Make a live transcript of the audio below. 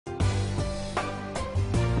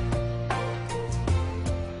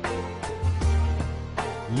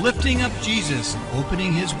lifting up Jesus,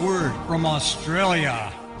 opening His Word from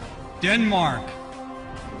Australia, Denmark,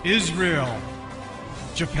 Israel,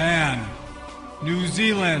 Japan, New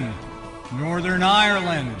Zealand, Northern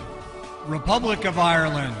Ireland, Republic of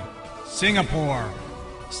Ireland, Singapore,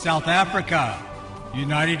 South Africa,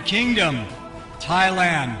 United Kingdom,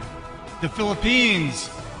 Thailand, the Philippines,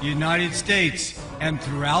 United States, and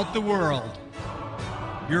throughout the world.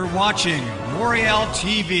 You're watching Moriel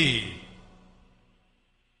TV.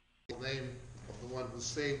 In the name of the one who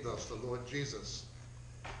saved us, the Lord Jesus.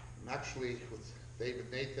 I'm actually with David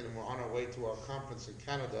Nathan, and we're on our way to our conference in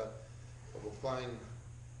Canada, but we're flying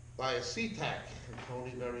by a SeaTac, and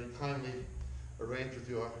Tony very kindly arranged with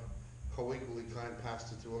your co-equally kind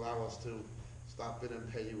pastor to allow us to stop in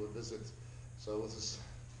and pay you a visit. So this is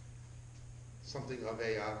something of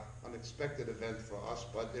a unexpected event for us,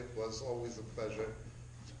 but it was always a pleasure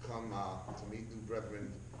to come to meet new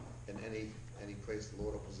brethren in any place the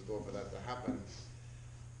Lord opens the door for that to happen.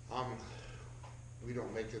 We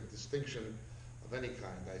don't make a distinction of any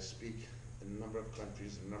kind. I speak in a number of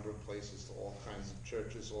countries, in a number of places, to all kinds of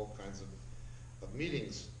churches, all kinds of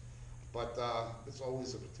meetings. But it's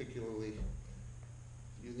always a particularly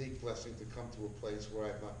unique blessing to come to a place where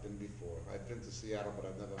I've not been before. I've been to Seattle, but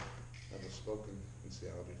I've never spoken in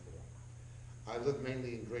Seattle before. I live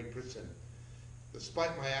mainly in Great Britain.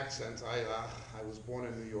 Despite my accent, I was born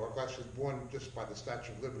in New York. I was born just by the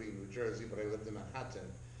Statue of Liberty in New Jersey, but I lived in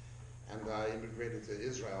Manhattan. And I immigrated to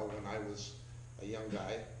Israel when I was a young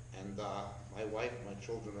guy. And my wife, my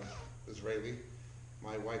children are Israeli.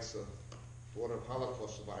 My wife's a daughter of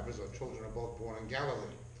Holocaust survivors. Our children are both born in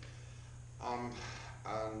Galilee. And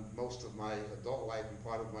most of my adult life and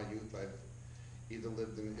part of my youth, I've either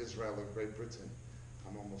lived in Israel or Great Britain.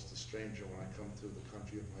 I'm almost a stranger when I come to the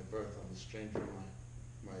country of my birth. I'm a stranger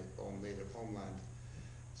in my own native homeland.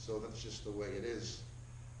 So that's just the way it is.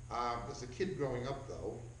 As a kid growing up,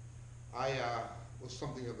 though, I was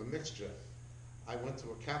something of a mixture. I went to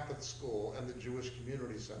a Catholic school and the Jewish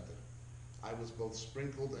Community Center. I was both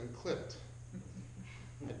sprinkled and clipped.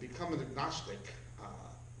 I'd become an agnostic,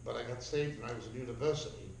 but I got saved when I was in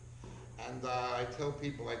university. And I tell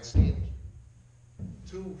people I'd seen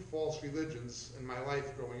two false religions in my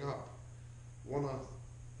life growing up. One a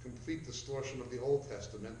complete distortion of the Old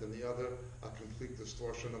Testament, and the other a complete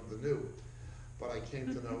distortion of the New. But I came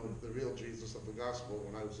to know the real Jesus of the gospel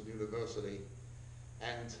when I was in university,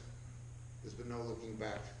 and there's been no looking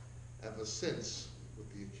back ever since,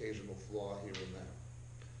 with the occasional flaw here and there.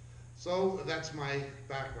 So that's my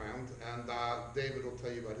background, and David will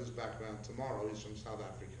tell you about his background tomorrow. He's from South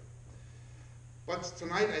Africa. But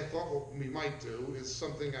tonight I thought what we might do is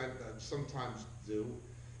something I sometimes do.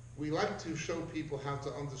 We like to show people how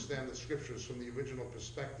to understand the scriptures from the original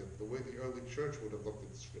perspective, the way the early church would have looked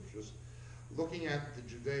at the scriptures, looking at the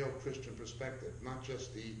Judeo-Christian perspective, not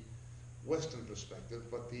just the Western perspective,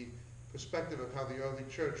 but the perspective of how the early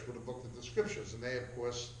church would have looked at the scriptures. And they, of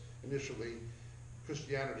course, initially,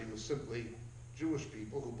 Christianity was simply Jewish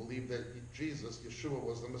people who believed that Jesus, Yeshua,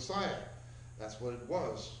 was the Messiah. That's what it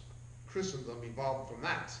was. Christendom evolved from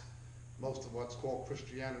that. Most of what's called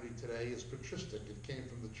Christianity today is patristic. It came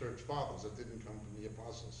from the church fathers. It didn't come from the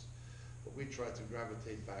apostles. But we try to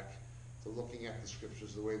gravitate back to looking at the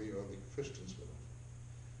scriptures the way the early Christians would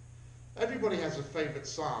have. Everybody has a favorite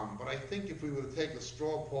psalm, but I think if we were to take a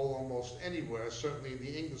straw poll almost anywhere, certainly in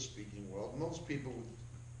the English-speaking world, most people would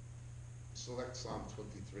select Psalm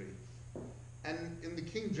 23. And in the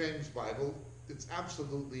King James Bible, it's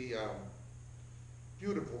absolutely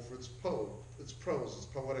beautiful for its prose, its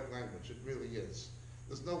poetic language. It really is.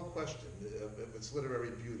 There's no question of its literary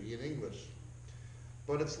beauty in English.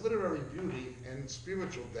 But its literary beauty and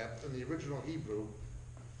spiritual depth in the original Hebrew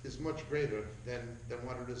is much greater than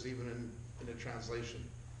what it is even in a translation,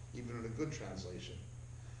 even in a good translation.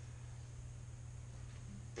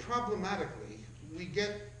 Problematically, we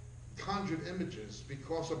get conjured images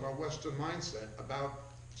because of our Western mindset about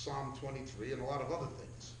Psalm 23 and a lot of other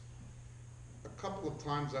things. A couple of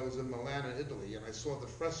times I was in Milan, Italy, and I saw the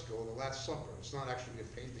fresco of the Last Supper. It's not actually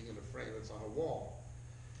a painting in a frame, it's on a wall.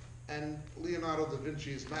 And Leonardo da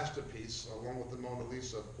Vinci's masterpiece, along with the Mona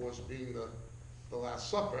Lisa, of course, being the Last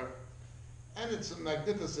Supper. And it's a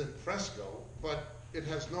magnificent fresco, but it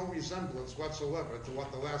has no resemblance whatsoever to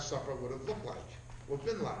what the Last Supper would have looked like, or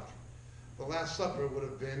been like. The Last Supper would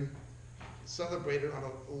have been celebrated on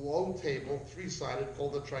a low table, three-sided,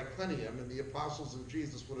 called a triclinium, and the apostles and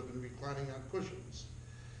Jesus would have been reclining on cushions.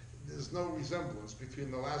 There's no resemblance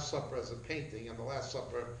between the Last Supper as a painting and the Last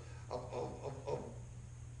Supper of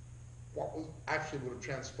what actually would have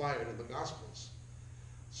transpired in the Gospels.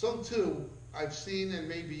 So too, I've seen, and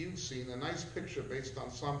maybe you've seen, a nice picture based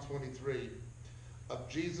on Psalm 23 of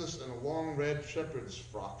Jesus in a long red shepherd's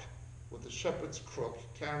frock with a shepherd's crook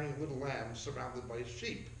carrying little lambs surrounded by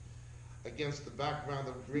sheep against the background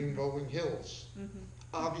of green rolling hills,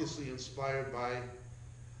 obviously inspired by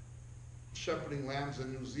shepherding lambs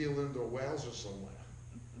in New Zealand or Wales or somewhere.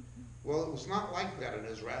 Well, it was not like that in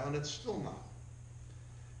Israel, and it's still not.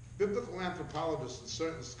 Biblical anthropologists and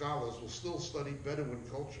certain scholars will still study Bedouin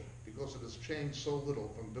culture because it has changed so little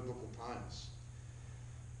from biblical times.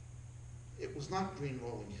 It was not green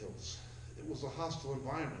rolling hills. It was a hostile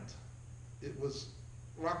environment. It was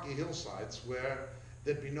rocky hillsides where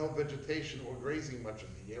there'd be no vegetation or grazing much of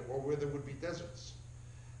the year, or where there would be deserts.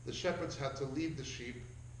 The shepherds had to lead the sheep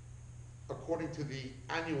according to the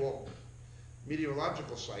annual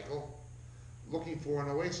meteorological cycle, looking for an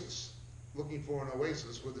oasis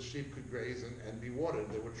where the sheep could graze and be watered.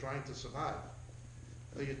 They were trying to survive.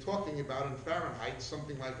 Now you're talking about, in Fahrenheit,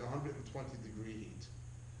 something like 120 degree heat.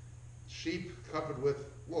 Sheep covered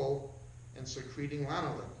with wool and secreting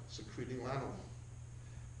lanolin.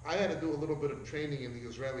 I had to do a little bit of training in the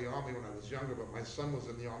Israeli army when I was younger, but my son was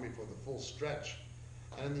in the army for the full stretch.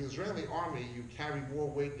 And in the Israeli army, you carry more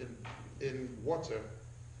weight in water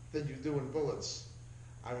than you do in bullets.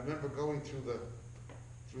 I remember going through the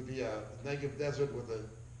Negev desert with a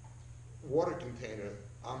water container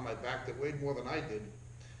on my back that weighed more than I did.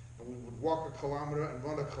 And we would walk a kilometer and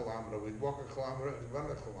run a kilometer. We'd walk a kilometer and run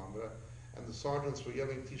a kilometer. And the sergeants were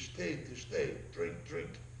yelling, tishtei, tishtei, drink,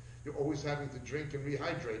 drink. You're always having to drink and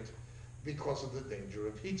rehydrate because of the danger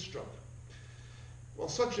of heat stroke. Well,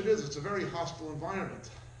 such it is. It's a very hostile environment.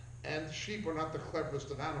 And sheep are not the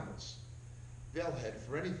cleverest of animals. They'll head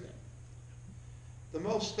for anything. The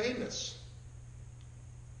most famous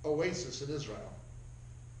oasis in Israel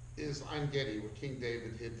is Ein Gedi, where King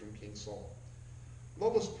David hid from King Saul.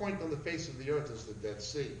 Lowest point on the face of the earth is the Dead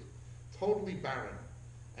Sea, totally barren.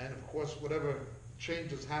 And of course, whatever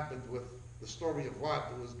changes happened with the story of Lot,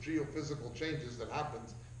 there was geophysical changes that happened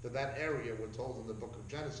to that area we're told in the book of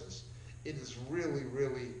Genesis. It is really,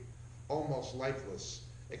 really almost lifeless,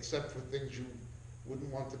 except for things you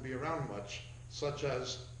wouldn't want to be around much, such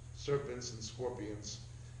as serpents and scorpions.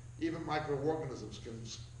 Even microorganisms can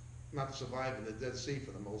not survive in the Dead Sea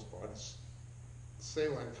for the most part.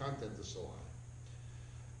 Saline content is so high.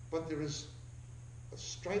 But there is a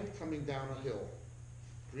stripe coming down a hill,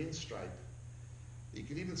 green stripe. You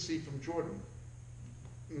can even see from Jordan,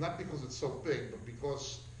 not because it's so big, but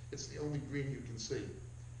because it's the only green you can see.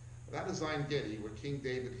 That is Ein Gedi, where King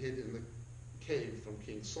David hid in the cave from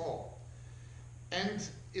King Saul. And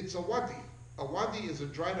it's a wadi. A wadi is a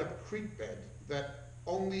dried up creek bed that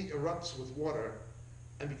only erupts with water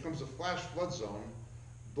and becomes a flash flood zone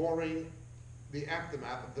during the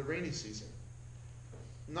aftermath of the rainy season.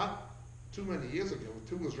 Not too many years ago,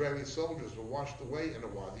 2 Israeli soldiers were washed away in a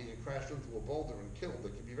wadi and crashed into a boulder and killed.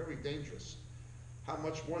 It can be very dangerous. How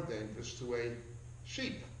much more dangerous to a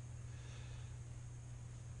sheep?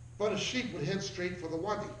 But a sheep would head straight for the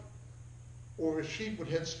wadi. Or a sheep would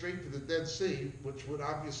head straight to the Dead Sea, which would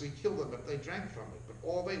obviously kill them if they drank from it. But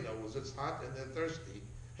all they know is it's hot and they're thirsty,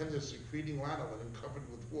 and they're secreting lanolin and covered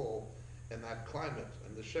with wool in that climate.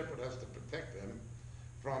 And the shepherd has to protect them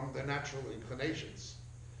from their natural inclinations.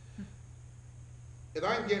 At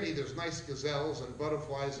Ein Gedi, there's nice gazelles and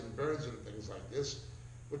butterflies and birds and things like this,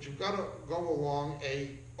 but you've got to go along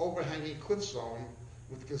a overhanging cliff zone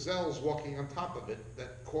with gazelles walking on top of it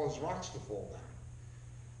that cause rocks to fall down.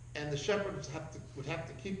 And the shepherds would have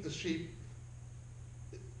to keep the sheep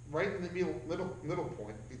right in the middle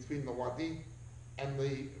point between the wadi and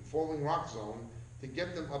the falling rock zone to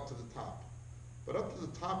get them up to the top. But up to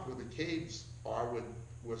the top where the caves are,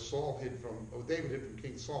 where David hid from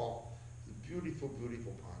King Saul, beautiful,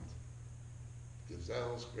 beautiful pond.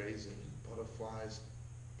 Gazelles grazing, butterflies,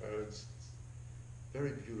 birds.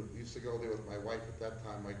 Very beautiful. I used to go there with my wife at that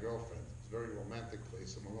time, my girlfriend. It was a very romantic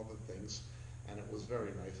place, among other things, and it was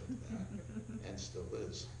very nice of that, and still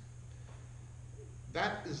is.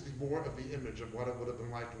 That is more of the image of what it would have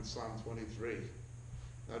been like in Psalm 23.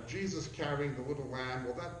 Now, Jesus carrying the little lamb,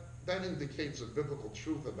 well, that indicates a biblical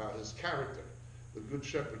truth about his character. The Good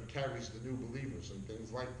Shepherd carries the new believers and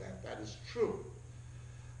things like that. That is true.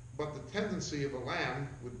 But the tendency of a lamb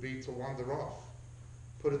would be to wander off,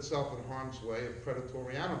 put itself in harm's way of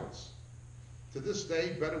predatory animals. To this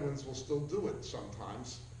day, Bedouins will still do it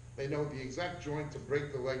sometimes. They know the exact joint to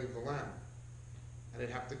break the leg of the lamb, and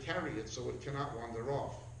they have to carry it so it cannot wander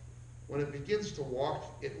off. When it begins to walk,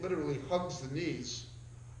 it literally hugs the knees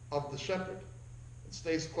of the shepherd. It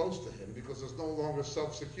stays close to him because it's no longer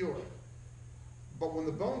self-secure. But when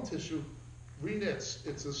the bone tissue reknits,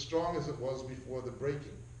 it's as strong as it was before the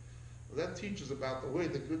breaking. Well, that teaches about the way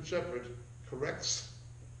the Good Shepherd corrects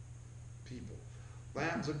people.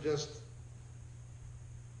 Lambs are just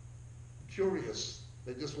curious.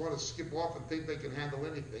 They just want to skip off and think they can handle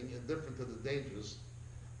anything, indifferent to the dangers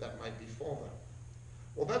that might befall them.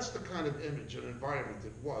 Well, that's the kind of image and environment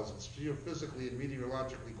it was. It's geophysically and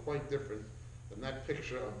meteorologically quite different than that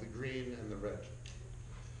picture of the green and the red.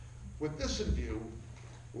 With this in view,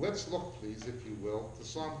 let's look, please, if you will, to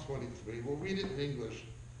Psalm 23. We'll read it in English,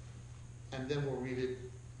 and then we'll read it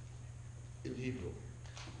in Hebrew.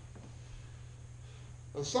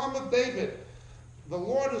 The Psalm of David. The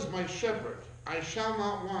Lord is my shepherd, I shall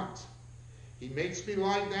not want. He makes me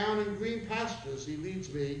lie down in green pastures. He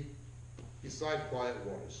leads me beside quiet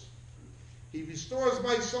waters. He restores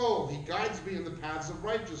my soul. He guides me in the paths of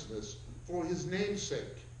righteousness for his name's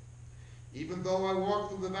sake. Even though I walk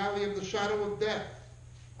through the valley of the shadow of death,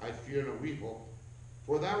 I fear no evil,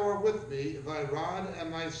 for thou art with me, thy rod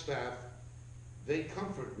and thy staff, they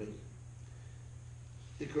comfort me.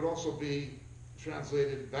 It could also be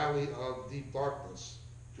translated valley of deep darkness,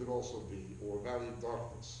 could also be, or valley of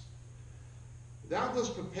darkness. Thou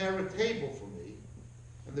dost prepare a table for me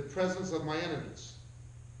in the presence of my enemies.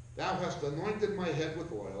 Thou hast anointed my head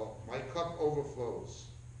with oil, my cup overflows.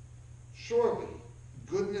 Surely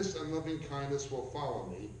goodness and loving kindness will follow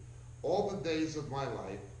me all the days of my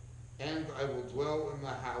life, and I will dwell in the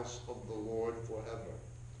house of the Lord forever.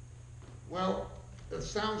 Well, it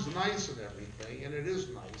sounds nice and everything, and it is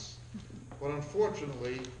nice, but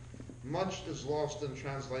unfortunately, much is lost in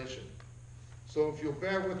translation. So if you'll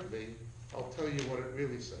bear with me, I'll tell you what it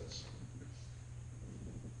really says.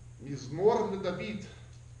 Mizmor leDavid,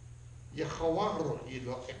 Yechawar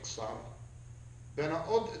ilo eksar,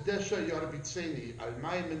 benaot desha yarbitzeni, al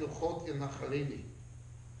mai menuchot yenachaleni,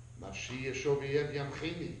 nafshi yeshoviev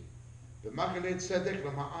yamchini, b'machale tzedek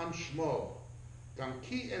lama'an shmo, gam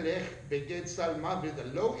ki elech beged sal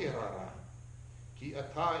mavid lo irara, כי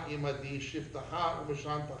אתה עמדי שבטך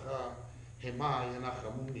ומשענתך המה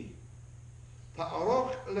ינחמוני.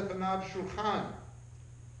 תערוך לפניו שולחן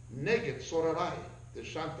נגד צורריי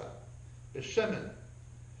דשנת בשמן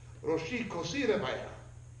ראשי כוסי רוויה.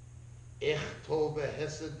 איך טוב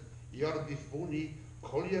וחסד ירדיפוני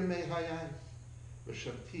כל ימי חיי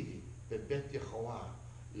ושבתי בבית יחוה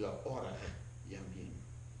לאורך ימים.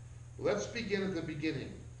 Let's begin at the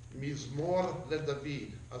beginning. Mizmor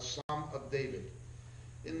leDavid, a psalm of David.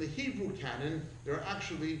 In the Hebrew canon, there are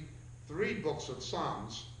actually 3 books of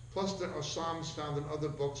Psalms, plus there are Psalms found in other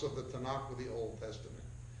books of the Tanakh or the Old Testament.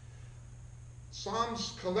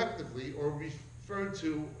 Psalms collectively are referred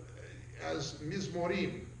to as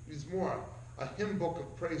Mizmorim, Mizmor, a hymn book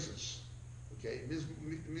of praises. Okay,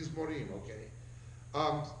 Mizmorim,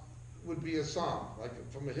 okay, would be a psalm,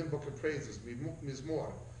 like from a hymn book of praises,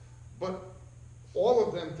 Mizmor. But all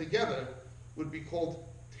of them together would be called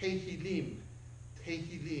Tehillim.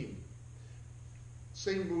 Tehillim.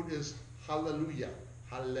 Same root is hallelujah.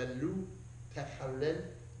 Hallelu, tehallel,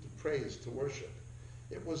 to praise, to worship.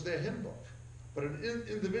 It was their hymn book. But an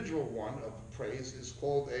individual one of praise is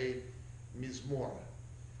called a mizmor.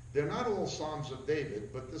 They're not all Psalms of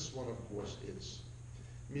David, but this one, of course, is.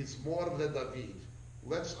 Mizmor leDavid.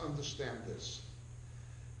 Let's understand this.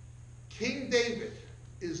 King David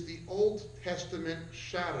is the Old Testament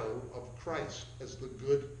shadow of Christ as the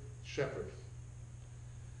Good Shepherd.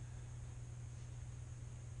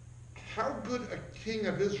 How good a king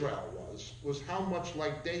of Israel was how much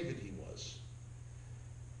like David he was.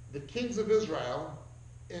 The kings of Israel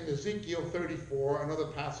in Ezekiel 34 and other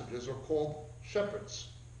passages are called shepherds,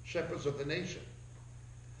 shepherds of the nation.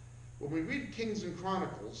 When we read Kings and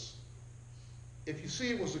Chronicles, if you see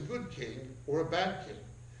it was a good king or a bad king,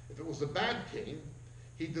 if it was a bad king,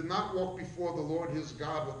 he did not walk before the Lord his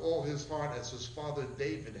God with all his heart as his father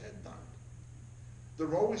David had done.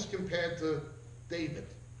 They're always compared to David.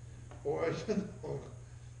 Or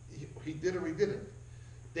he did or he didn't.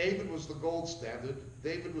 David was the gold standard.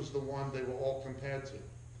 David was the one they were all compared to.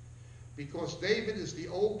 Because David is the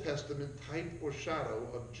Old Testament type or shadow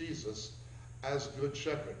of Jesus as Good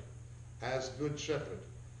Shepherd. As Good Shepherd.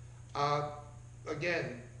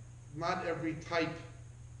 Again, not every type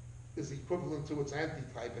is equivalent to its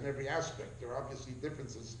antitype in every aspect. There are obviously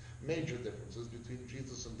differences, major differences between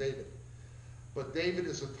Jesus and David. But David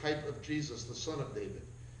is a type of Jesus, the son of David.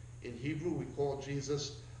 In Hebrew, we call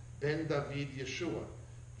Jesus Ben David Yeshua,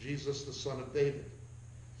 Jesus the son of David.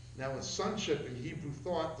 Now, a sonship in Hebrew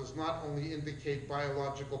thought does not only indicate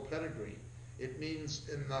biological pedigree, it means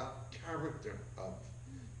in the character of.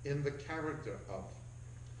 In the character of.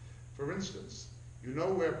 For instance, you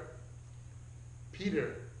know where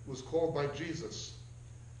Peter was called by Jesus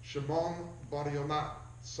Shimon Bar Yonah,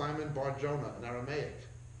 Simon Bar Jonah in Aramaic.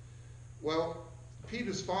 Well,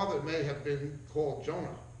 Peter's father may have been called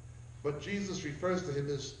Jonah, but Jesus refers to him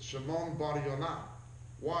as Shimon Bar Yonah.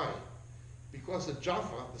 Why? Because at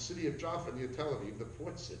Jaffa, the city of Jaffa near Tel Aviv, the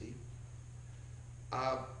port city,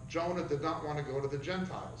 Jonah did not want to go to the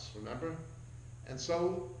Gentiles, remember? And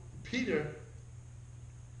so Peter,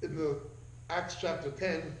 in the Acts chapter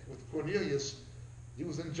 10 with Cornelius, he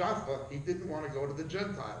was in Jaffa, he didn't want to go to the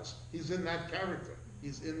Gentiles. He's in that character.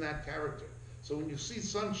 He's in that character. So when you see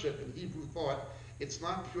sonship in Hebrew thought, it's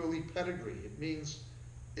not purely pedigree. It means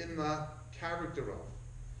in the character of.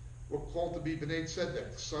 We're called to be B'nai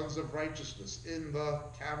Tzedek, sons of righteousness, in the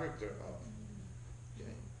character of.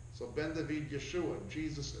 Okay. So Ben David Yeshua,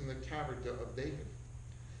 Jesus in the character of David.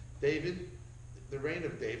 David, the reign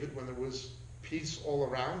of David, when there was peace all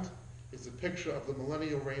around, is a picture of the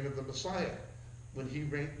millennial reign of the Messiah. When he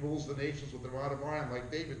rules the nations with a rod of iron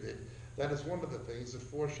like David did, that is one of the things that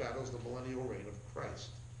foreshadows the millennial reign of Christ.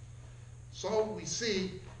 So we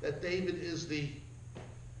see that David is the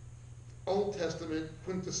Old Testament,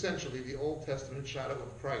 quintessentially the Old Testament shadow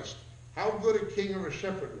of Christ. How good a king or a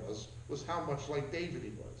shepherd was how much like David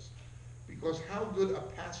he was. Because how good a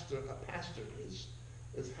pastor is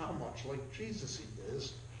how much like Jesus he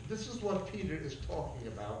is. This is what Peter is talking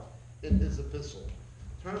about in his epistle.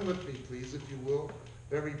 Turn with me, please, if you will,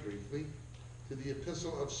 very briefly, to the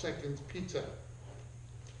epistle of 1 Peter,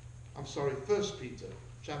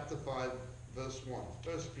 chapter 5, verse 1.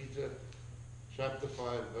 1 Peter, chapter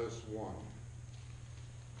 5, verse 1.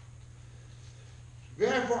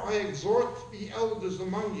 Therefore I exhort the elders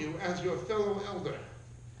among you as your fellow elder.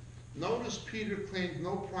 Notice Peter claimed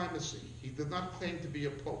no primacy. He did not claim to be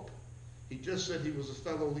a pope. He just said he was a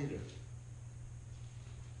fellow leader.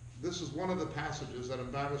 This is one of the passages that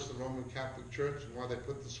embarrassed the Roman Catholic Church and why they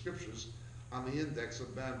put the scriptures on the index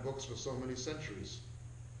of banned books for so many centuries.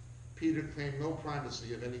 Peter claimed no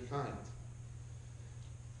primacy of any kind.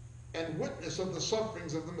 And witness of the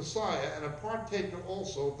sufferings of the Messiah, and a partaker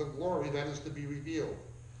also of the glory that is to be revealed.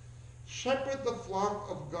 Shepherd the flock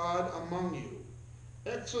of God among you,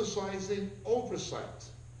 exercising oversight,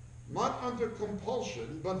 not under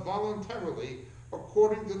compulsion, but voluntarily,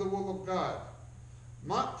 according to the will of God,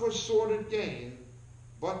 not for sordid gain,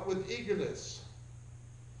 but with eagerness.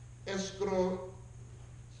 Escroquerdos,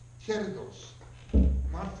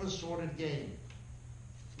 not for sordid gain.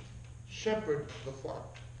 Shepherd the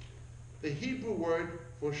flock. The Hebrew word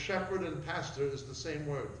for shepherd and pastor is the same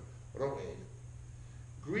word, roe.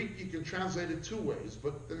 Greek, you can translate it two ways,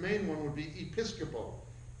 but the main one would be episcopo.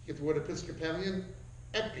 You get the word Episcopalian,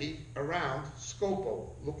 epi, around,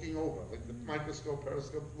 scopo, looking over, like the microscope,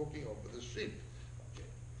 periscope, looking over the sheep. Okay.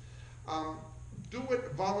 Do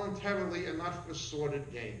it voluntarily and not for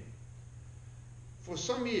sordid gain. For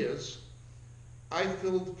some years, I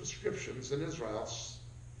filled prescriptions in Israel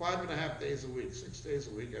 5.5 days a week, 6 days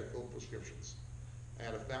a week. I filled prescriptions. I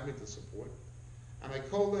had a family to support. And I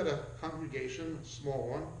co-led a congregation, a small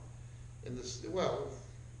one, in this, well,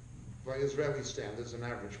 by Israeli standards, an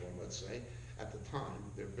average one, let's say, at the time.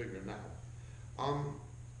 They're bigger now.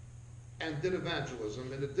 And did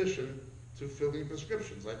evangelism in addition to filling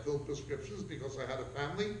prescriptions. I filled prescriptions because I had a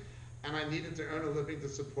family and I needed to earn a living to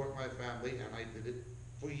support my family, and I did it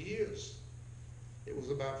for years. It was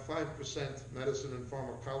about 5% medicine and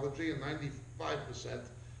pharmacology and 95%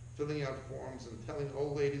 filling out forms and telling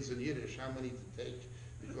old ladies in Yiddish how many to take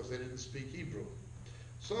because they didn't speak Hebrew.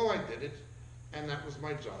 So I did it, and that was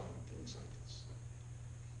my job and things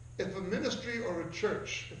like this. If a ministry or a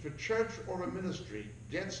church, or a ministry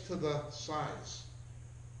gets to the size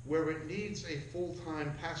where it needs a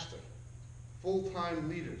full-time pastor, full-time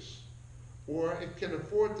leaders, or it can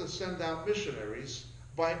afford to send out missionaries,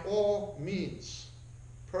 by all means,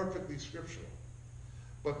 perfectly scriptural.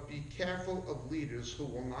 But be careful of leaders who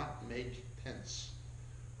will not make pence,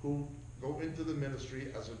 who go into the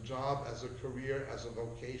ministry as a job, as a career, as a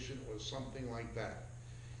vocation, or something like that.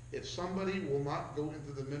 If somebody will not go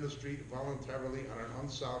into the ministry voluntarily on an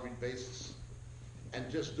unsalaried basis and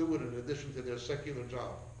just do it in addition to their secular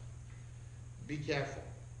job, be careful.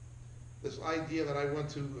 This idea that I went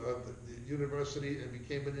to the university and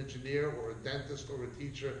became an engineer or a dentist or a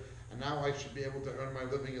teacher, and now I should be able to earn my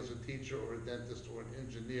living as a teacher or a dentist or an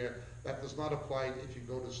engineer, that does not apply if you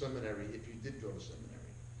go to seminary, if you did go to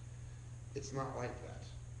seminary. It's not like that.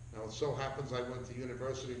 Now it so happens I went to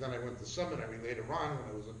university, then I went to seminary later on when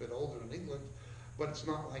I was a bit older in England, but it's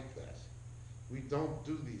not like that. We don't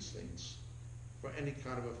do these things for any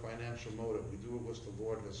kind of a financial motive. We do it because the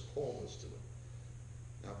Lord has called us to it.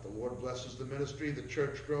 Now, if the Lord blesses the ministry, the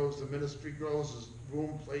church grows, the ministry grows, there's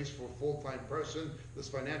room, place for a full-time person, there's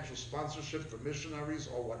financial sponsorship for missionaries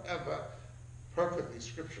or whatever, perfectly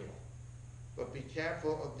scriptural. But be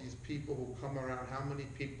careful of these people who come around, how many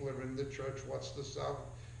people are in the church, what's the sum.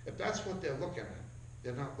 If that's what they're looking at,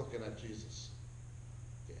 they're not looking at Jesus.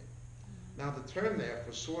 Okay. Now, the term there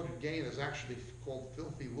for sordid gain is actually called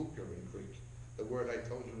filthy lucre in Greek. The word I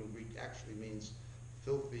told you in Greek actually means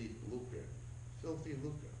filthy lucre. Filthy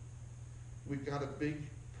lucre. We've got a big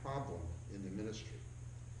problem in the ministry.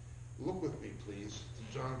 Look with me, please,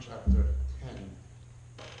 to John chapter 10.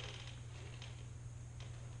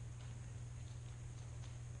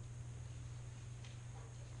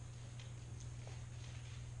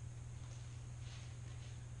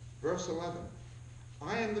 Verse 11.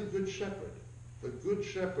 I am the good shepherd. The good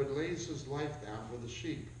shepherd lays his life down for the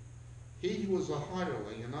sheep. He who is a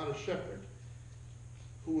hireling and not a shepherd,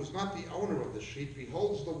 who is not the owner of the sheep,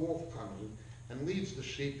 beholds the wolf coming, and leaves the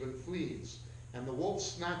sheep and flees. And the wolf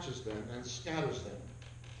snatches them and scatters them.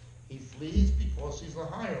 He flees because he's a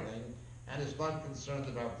hireling and is not concerned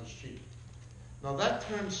about the sheep. Now that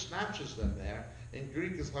term snatches them there in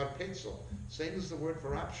Greek is harpazo, same as the word for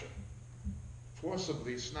rapture.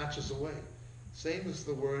 Forcibly snatches away. Same as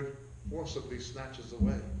the word forcibly snatches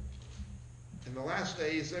away. In the last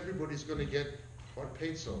days, everybody's going to get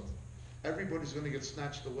harpazoed. Everybody's going to get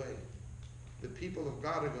snatched away. The people of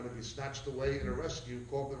God are going to be snatched away in a rescue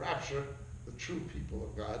called the rapture, the true people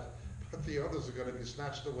of God. But the others are going to be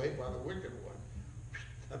snatched away by the wicked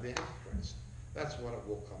one, the Antichrist. That's what it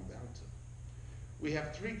will come down to. We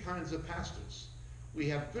have three kinds of pastors. We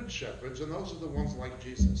have good shepherds, and those are the ones like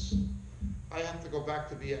Jesus. I have to go back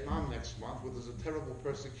to Vietnam next month, where there's a terrible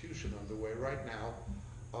persecution underway right now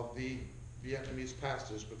of the Vietnamese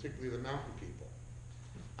pastors, particularly the mountain people.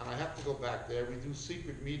 And I have to go back there. We do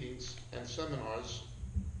secret meetings and seminars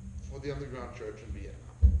for the underground church in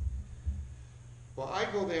Vietnam. Well, I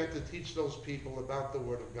go there to teach those people about the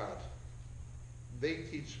Word of God. They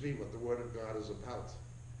teach me what the Word of God is about.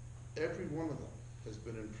 Every one of them has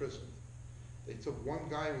been in prison. They took one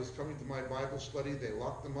guy who was coming to my Bible study, they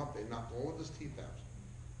locked him up, they knocked all of his teeth out.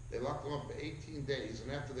 They locked him up for 18 days,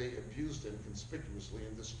 and after they abused him conspicuously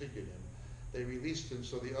and disfigured him, they released him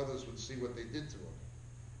so the others would see what they did to him.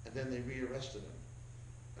 And then they rearrested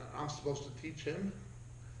him. I'm supposed to teach him?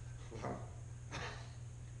 Well,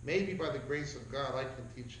 maybe by the grace of God I can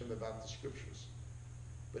teach him about the scriptures.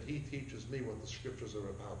 But he teaches me what the scriptures are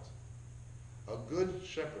about. A good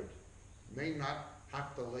shepherd may not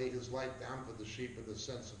have to lay his life down for the sheep in the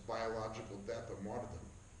sense of biological death or martyrdom,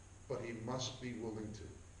 but he must be willing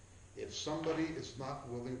to. If somebody is not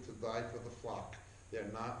willing to die for the flock, they're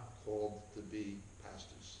not called to be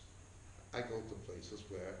pastors. I go to places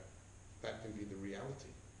where that can be the reality.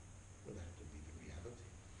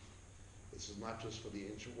 This is not just for the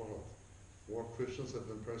ancient world. More Christians have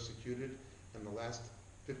been persecuted in the last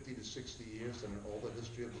 50 to 60 years than in all the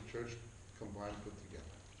history of the church combined put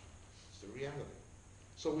together. It's the reality.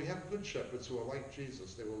 So we have good shepherds who are like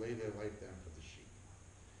Jesus. They will lay their life down for the sheep.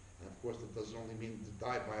 And of course, that doesn't only mean to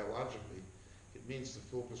die biologically. It means to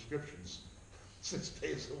fill prescriptions. 6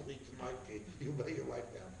 days a week in my case, you lay your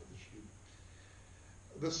life down for the sheep.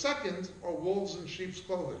 The second are wolves in sheep's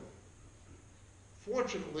clothing.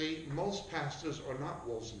 Fortunately, most pastors are not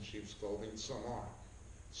wolves in sheep's clothing. Some are.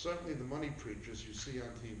 Certainly the money preachers you see on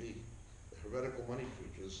TV, the heretical money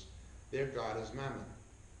preachers, their God is mammon.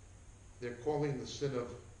 They're calling the sin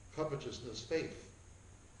of covetousness faith.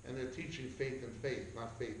 And they're teaching faith in faith,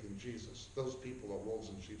 not faith in Jesus. Those people are wolves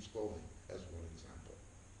in sheep's clothing, as one example.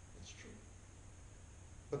 It's true.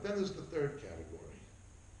 But then there's the third category.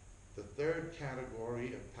 The third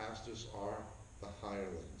category of pastors are the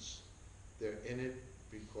hirelings. They're in it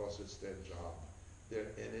because it's their job.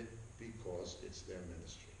 They're in it because it's their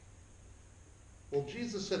ministry. Well,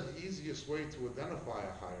 Jesus said the easiest way to identify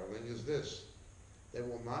a hireling is this. They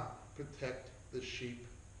will not protect the sheep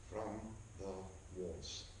from the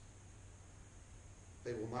wolves.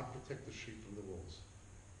 They will not protect the sheep from the wolves.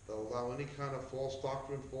 They'll allow any kind of false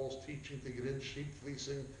doctrine, false teaching to get in, sheep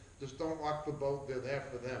fleecing. Just don't lock the boat. They're there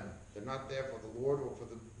for them. They're not there for the Lord or for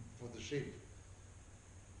the sheep.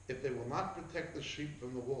 If they will not protect the sheep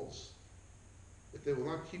from the wolves, if they will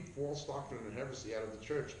not keep false doctrine and heresy out of the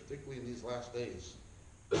church, particularly in these last days,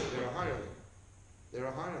 they're a hireling. They're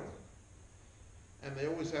a hireling. And they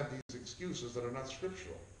always have these excuses that are not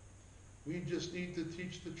scriptural. We just need to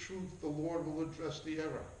teach the truth. The Lord will address the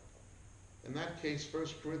error. In that case, 1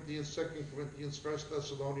 Corinthians, 2 Corinthians, 1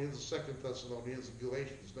 Thessalonians, 2 Thessalonians, and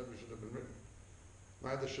Galatians never should have been written.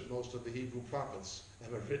 Neither should most of the Hebrew prophets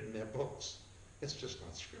ever have written their books. It's just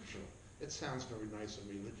not scriptural. It sounds very nice and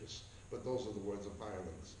religious, but those are the words of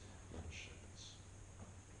hirelings, not shepherds.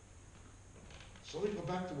 So we go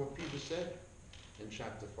back to what Peter said in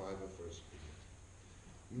chapter 5 of 1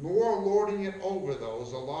 Peter. Nor lording it over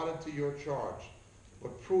those allotted to your charge,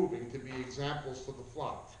 but proving to be examples to the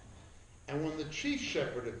flock. And when the chief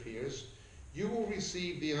shepherd appears, you will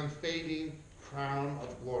receive the unfading crown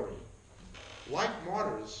of glory. Like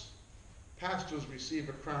martyrs, pastors receive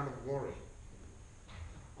a crown of glory.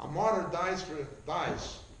 A martyr dies for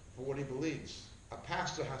what he believes. A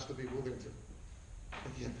pastor has to be willing to.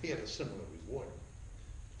 He had a similar reward.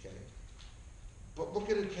 Okay? But look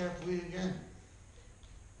at it carefully again.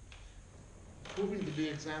 Proving to be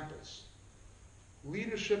examples.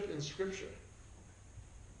 Leadership in Scripture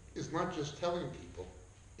is not just telling people,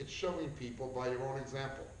 it's showing people by your own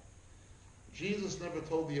example. Jesus never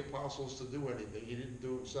told the apostles to do anything he didn't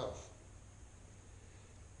do himself.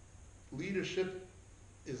 Leadership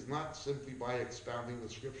is not simply by expounding the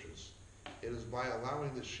Scriptures. It is by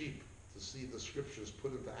allowing the sheep to see the Scriptures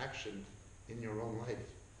put into action in your own life.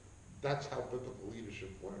 That's how biblical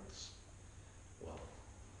leadership works. Well,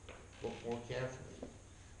 look more carefully.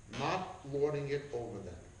 Not lording it over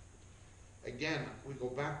them. Again, we go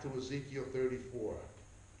back to Ezekiel 34.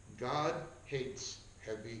 God hates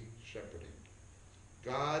heavy shepherding.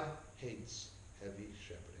 God hates heavy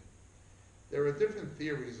shepherding. There are different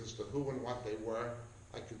theories as to who and what they were.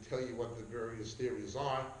 I can tell you what the various theories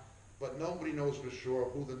are, but nobody knows for sure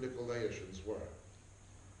who the Nicolaitans were.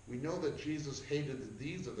 We know that Jesus hated the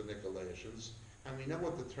deeds of the Nicolaitans, and we know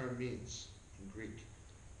what the term means in Greek.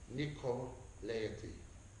 Nikolaity,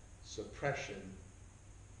 suppression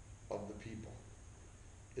of the people.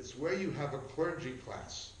 It's where you have a clergy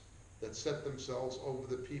class that set themselves over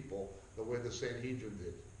the people the way the Sanhedrin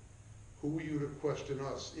did. Who are you to question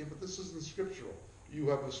us? Yeah, but this isn't scriptural. You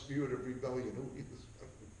have a spirit of rebellion. Who is?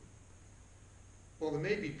 Well, there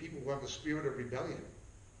may be people who have a spirit of rebellion,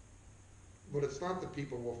 but it's not the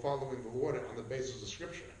people who are following the Lord on the basis of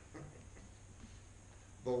Scripture.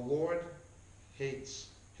 The Lord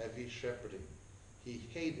hates heavy shepherding. He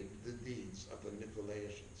hated the deeds of the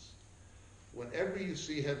Nicolaitans. Whenever you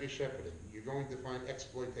see heavy shepherding, you're going to find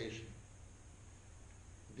exploitation.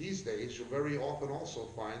 These days, you'll very often also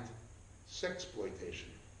find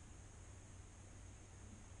sexploitation,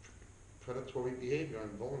 predatory behavior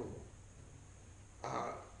and vulnerable.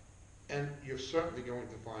 And you're certainly going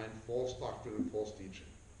to find false doctrine and false teaching.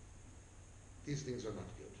 These things are not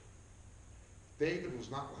good. David was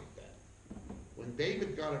not like that. When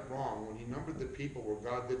David got it wrong, when he numbered the people where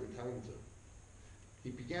God didn't tell him to, he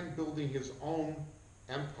began building his own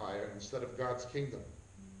empire instead of God's kingdom.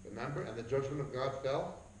 Remember? And the judgment of God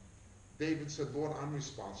fell. David said, Lord, I'm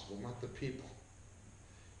responsible, not the people.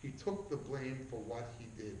 He took the blame for what he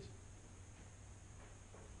did.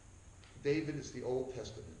 David is the Old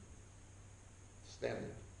Testament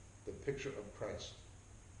standard, the picture of Christ.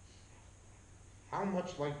 How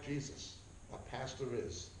much like Jesus a pastor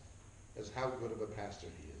is how good of a pastor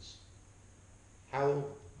he is. How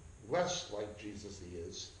less like Jesus he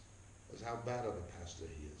is how bad of a pastor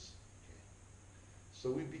he is. Okay.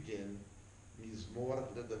 So we begin Mizmor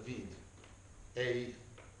de David, a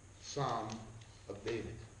psalm of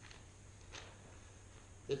David.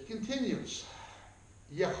 It continues.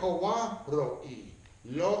 Yehovah ro'i,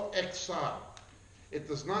 lo exar. It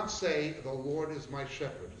does not say, the Lord is my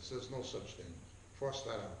shepherd. It says no such thing. Cross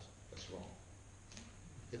that out. That's wrong.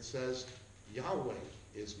 It says, Yahweh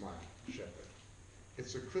is my shepherd.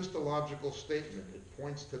 It's a Christological statement. It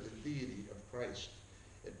points to the deity of Christ.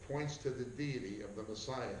 It points to the deity of the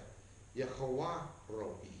Messiah. Yehovah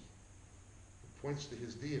ro'i. It points to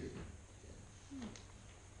his deity.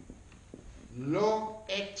 Lo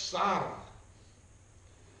exar.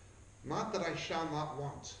 Not that I shall not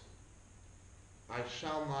want. I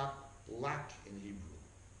shall not lack in Hebrew.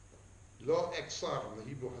 Lo exar in the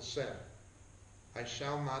Hebrew haser. I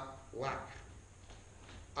shall not lack.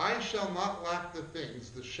 I shall not lack the things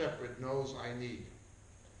the shepherd knows I need.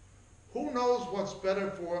 Who knows what's better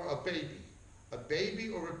for a baby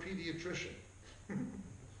or a pediatrician?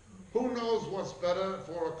 Who knows what's better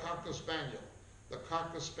for a cocker spaniel, the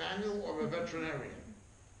cocker spaniel or a veterinarian?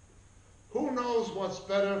 Who knows what's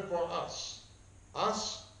better for us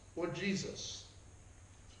or Jesus?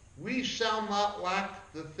 We shall not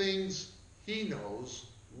lack the things he knows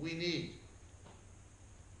we need.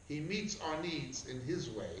 He meets our needs in his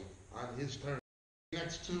way, on his terms.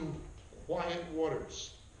 Next to quiet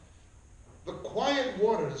waters. The quiet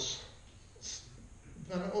waters,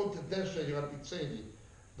 the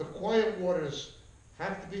quiet waters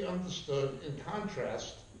have to be understood in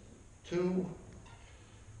contrast to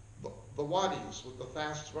the wadis with the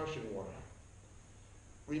fast rushing water.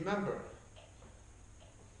 Remember,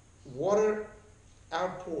 water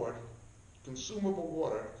outpoured, consumable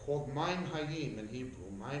water, called Maim Hayim in Hebrew,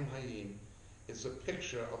 Maim Hayim, is a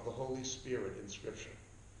picture of the Holy Spirit in Scripture.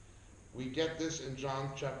 We get this in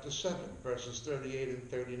John chapter 7, verses 38 and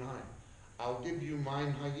 39. I'll give you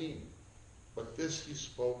Maim Hayim, but this he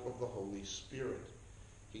spoke of the Holy Spirit.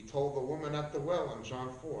 He told the woman at the well in John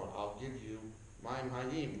 4, I'll give you Maim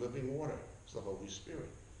Hayim, living water. It's the Holy Spirit.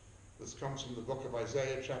 This comes from the book of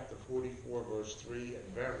Isaiah, chapter 44, verse 3,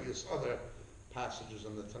 and various other passages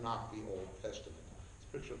in the Tanakh, the Old Testament. It's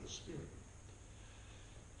a picture of the Spirit.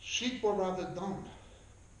 Sheep are rather dumb,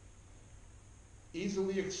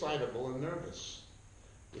 easily excitable and nervous.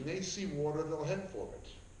 When they see water, they'll head for it.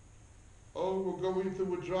 Oh, we're going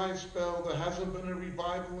through a dry spell. There hasn't been a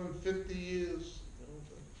revival in 50 years.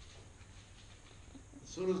 As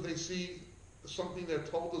soon as they see something they're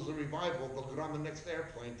told is a revival, they'll get on the next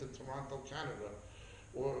airplane to Toronto, Canada,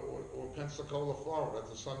 or Pensacola, Florida,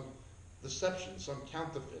 to some deception, some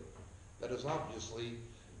counterfeit that has obviously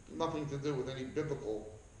nothing to do with any biblical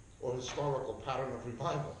or historical pattern of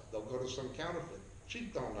revival. They'll go to some counterfeit.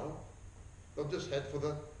 Sheep don't know. They'll just head for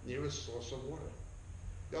the nearest source of water.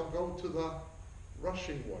 They'll go to the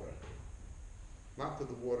rushing water, not to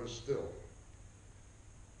the water still.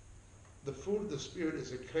 The fruit of the Spirit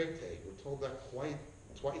is a krete. We're told that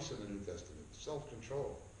twice in the New Testament.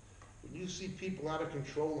 Self-control. When you see people out of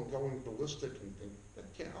control and going ballistic and think,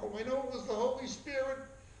 that can't, oh, I know it was the Holy Spirit.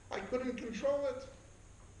 I couldn't control it.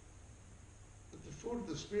 But the fruit of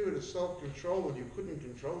the Spirit is self-control, and you couldn't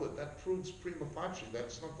control it. That proves prima facie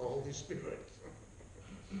that's not the Holy Spirit.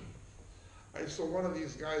 I saw one of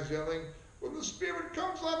these guys yelling, when the Spirit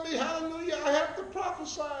comes on me, hallelujah, I have to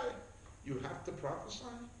prophesy. You have to prophesy?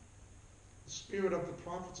 The spirit of the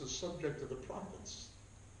prophets is subject to the prophets.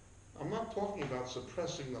 I'm not talking about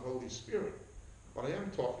suppressing the Holy Spirit, but I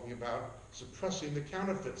am talking about suppressing the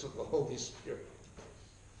counterfeits of the Holy Spirit.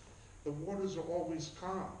 The waters are always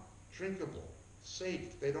calm, drinkable,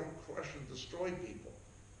 safe. They don't crush and destroy people.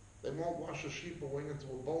 They won't wash a sheep away into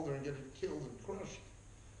a boulder and get it killed and crushed.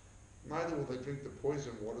 Neither will they drink the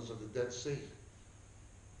poison waters of the Dead Sea.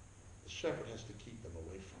 The shepherd has to keep them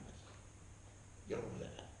away from it. Get over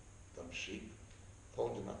that. Dumb sheep.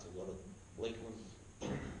 Told you not to go to Lakeland.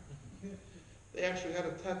 They actually had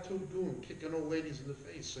a tattooed goon kicking old ladies in the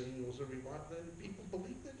face saying it was a revival, and people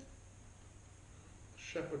believed it. A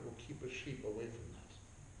shepherd will keep a sheep away from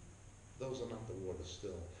that. Those are not the water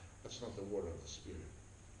still. That's not the water of the Spirit.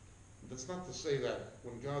 That's not to say that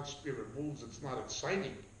when God's Spirit moves, it's not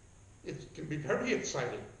exciting. It can be very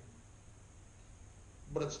exciting.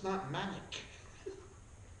 But it's not manic.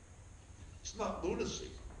 It's not lunacy.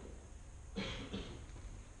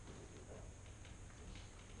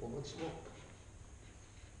 Well, let's look.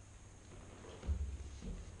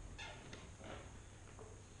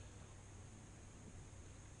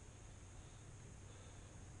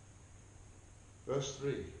 Verse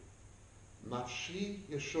 3. Nafshi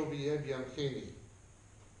yeshoviev yancheni,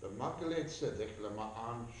 the Magalei Tzedek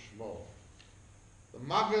lema'an shmo. The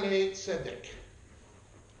Magalei Tzedek.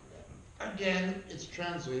 Again, it's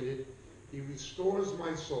translated, he restores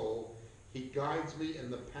my soul, he guides me in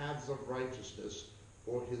the paths of righteousness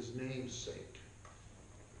for his name's sake.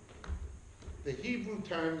 The Hebrew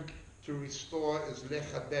term to restore is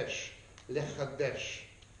lechadesh, lechadesh.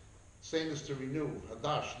 Same as to renew,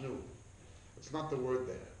 hadash, new. It's not the word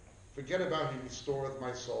there. Forget about he restoreth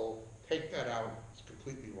my soul. Take that out. It's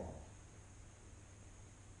completely wrong.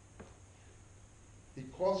 He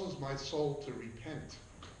causes my soul to repent.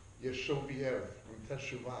 Yeshoviev, from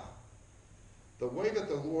teshuvah. The way that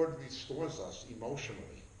the Lord restores us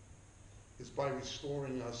emotionally is by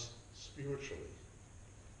restoring us spiritually.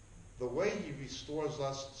 The way he restores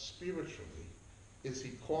us spiritually is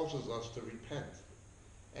he causes us to repent.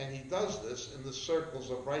 And he does this in the circles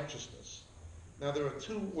of righteousness. Now, there are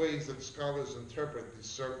two ways that scholars interpret these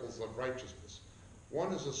circles of righteousness.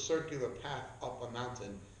 One is a circular path up a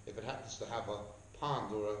mountain, if it happens to have a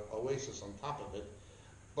pond or an oasis on top of it.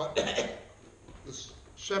 But the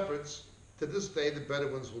shepherds, to this day, the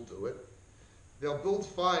Bedouins will do it. They'll build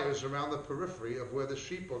fires around the periphery of where the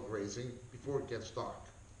sheep are grazing before it gets dark.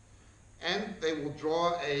 And they will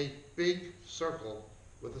draw a big circle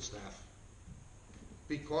with a staff.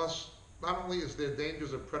 Because not only is there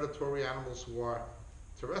dangers of predatory animals who are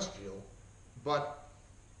terrestrial, but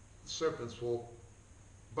serpents will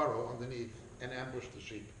burrow underneath and ambush the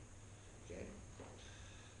sheep. Okay?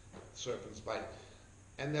 Serpents bite.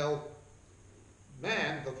 And they'll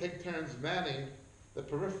take turns manning the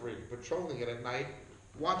periphery, patrolling it at night,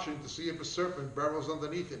 watching to see if a serpent burrows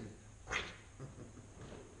underneath him,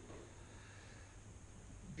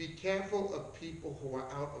 Be careful of people who are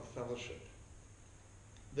out of fellowship.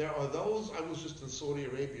 There are those, I was just in Saudi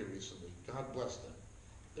Arabia recently, God bless them.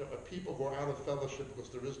 There are people who are out of fellowship because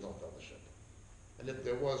there is no fellowship. And if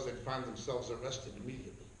there was, they'd find themselves arrested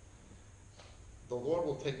immediately. The Lord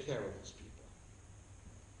will take care of his people.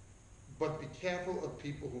 But be careful of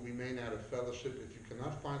people who remain out of fellowship. If you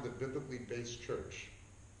cannot find a biblically based church,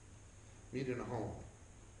 meet in a home.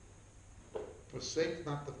 Forsake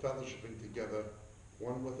not the fellowshipping together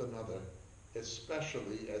one with another,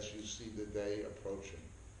 especially as you see the day approaching,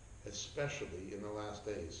 especially in the last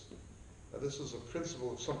days. Now this is a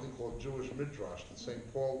principle of something called Jewish Midrash that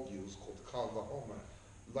St. Paul used, called Kal Vahomer,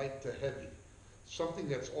 light to heavy. Something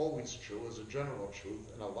that's always true as a general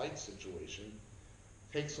truth in a light situation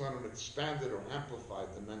takes on an expanded or amplified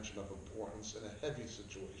dimension of importance in a heavy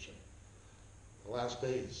situation. The last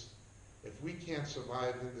days, if we can't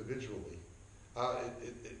survive individually,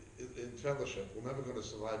 in fellowship, we're never going to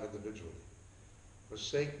survive individually.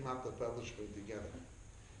 Forsake not the fellowshipping together.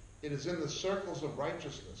 It is in the circles of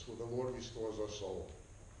righteousness where the Lord restores our soul.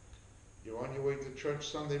 You're on your way to church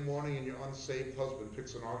Sunday morning and your unsaved husband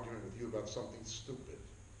picks an argument with you about something stupid.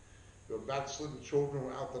 Your backslidden children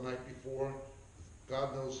were out the night before,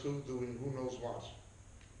 God knows who, doing who knows what.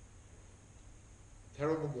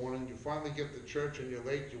 Terrible morning, you finally get to church and you're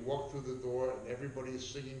late, you walk through the door and everybody is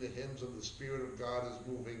singing the hymns and the Spirit of God is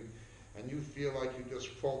moving and you feel like you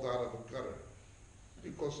just crawled out of a gutter.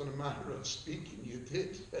 Because in a matter of speaking, you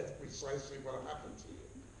did. That's precisely what happened to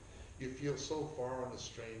you. You feel so far and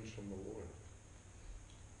estranged from the Lord.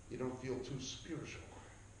 You don't feel too spiritual.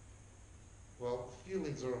 Well,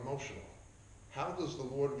 feelings are emotional. How does the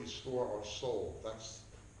Lord restore our soul? That's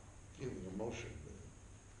feeling emotion.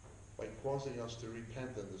 By causing us to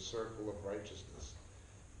repent in the circle of righteousness.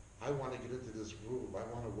 I want to get into this groove. I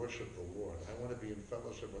want to worship the Lord. I want to be in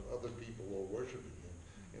fellowship with other people who are worshiping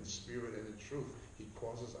him in spirit and in truth. He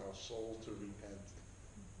causes our soul to repent.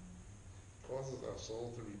 Causes our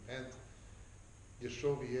soul to repent.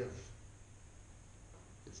 Yeshoviev.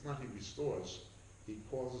 It's not he restores. He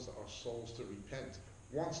causes our souls to repent.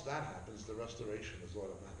 Once that happens, the restoration is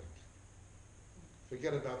automatic.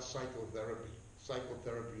 Forget about psychotherapy.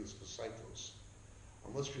 Psychotherapy is for psychos.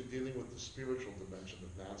 Unless you're dealing with the spiritual dimension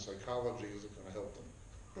of man, psychology isn't going to help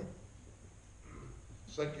them.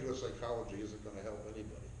 Secular psychology isn't going to help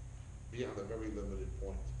anybody beyond a very limited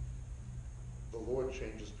point. The Lord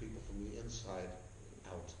changes people from the inside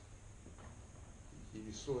out. He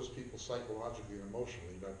restores people psychologically and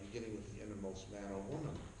emotionally by beginning with the innermost man or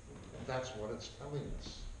woman. That's what it's telling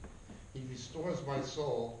us. He restores my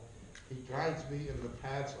soul. He guides me in the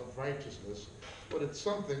paths of righteousness, but it's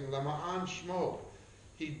something, Lama'an Shmo.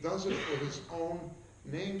 He does it for his own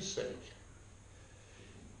namesake.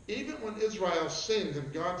 Even when Israel sinned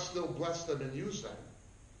and God still blessed them and used them,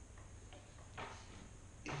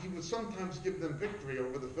 he would sometimes give them victory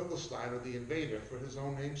over the Philistine or the invader for his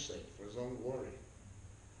own namesake, for his own glory.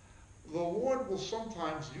 The Lord will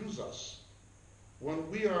sometimes use us when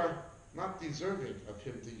we are not deserving of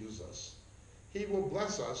him to use us. He will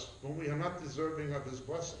bless us when we are not deserving of his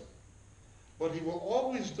blessing. But he will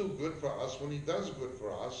always do good for us when he does good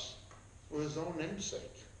for us for his own namesake.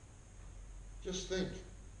 Just think,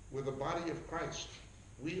 we're the body of Christ.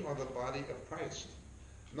 We are the body of Christ.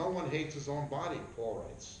 No one hates his own body, Paul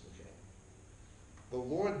writes. Okay. The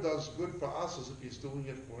Lord does good for us as if he's doing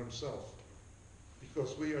it for himself,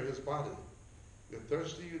 because we are his body. You're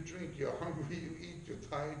thirsty, you drink. You're hungry, you eat. You're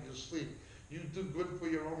tired, you sleep. You do good for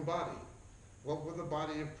your own body. Well, we're the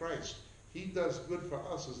body of Christ. He does good for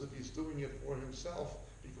us as if he's doing it for himself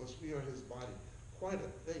because we are his body. Quite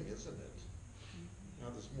a thing, isn't it? Now,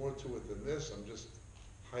 there's more to it than this. I'm just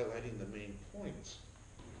highlighting the main points.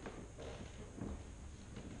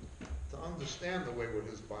 To understand the way we're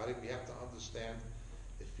his body, we have to understand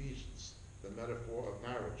Ephesians, the metaphor of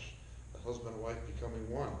marriage. The husband and wife becoming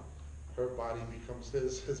one. Her body becomes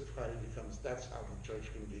his body becomes, that's how the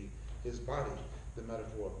church can be his body. The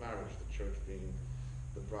metaphor of marriage, the church being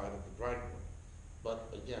the bride of the bridegroom. But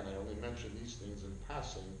again, I only mention these things in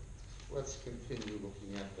passing. Let's continue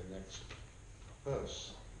looking at the next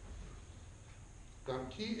verse. Gam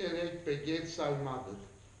ki erek beged salmadet,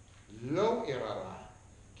 lo irara,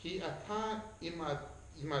 ki ata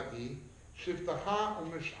imadi, shivtaha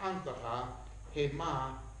umish'antaha,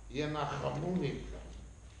 hema yenachamuni.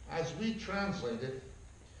 As we translate it,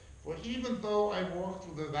 for even though I walk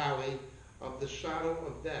through the valley of the shadow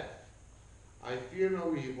of death, I fear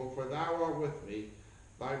no evil, for thou art with me.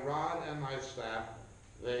 Thy rod and thy staff,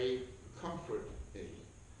 they comfort me.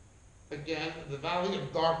 Again, the valley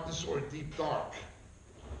of darkness or deep dark.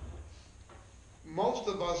 most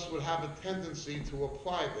of us would have a tendency to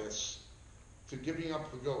apply this to giving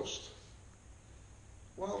up the ghost.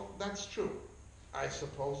 Well, that's true. I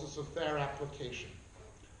suppose it's a fair application.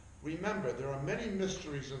 Remember, there are many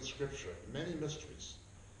mysteries in Scripture, many mysteries.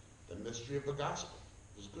 The mystery of the gospel,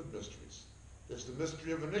 there's good mysteries. There's the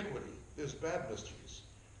mystery of iniquity, there's bad mysteries.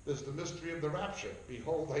 There's the mystery of the rapture.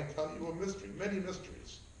 Behold, I tell you a mystery, many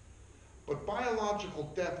mysteries. But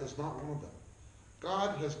biological death is not one of them.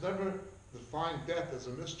 God has never defined death as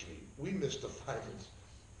a mystery. We mystified it.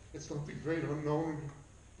 It's not the great unknown.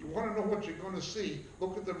 You want to know what you're going to see?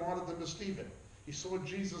 Look at the martyrdom of Stephen. He saw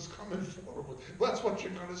Jesus coming forward. That's what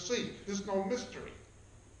you're going to see. There's no mystery.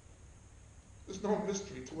 There's no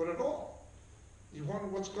mystery to it at all. You wonder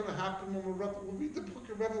what's going to happen when we read the book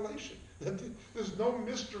of Revelation. There's no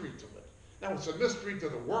mystery to it. Now, it's a mystery to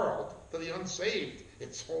the world, to the unsaved.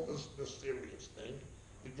 It's all this mysterious thing,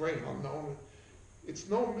 the great unknown. It's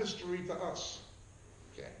no mystery to us.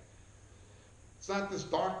 Okay? It's not this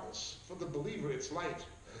darkness. For the believer, it's light.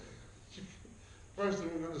 First thing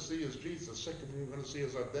we're going to see is Jesus. Second thing we're going to see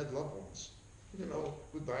is our dead loved ones,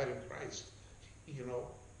 who died in Christ.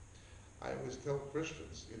 I always tell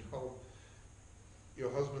Christians,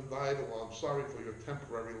 your husband died, well, I'm sorry for your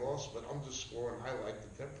temporary loss, but underscore and highlight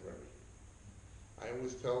the temporary. I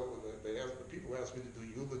always tell, people ask me to do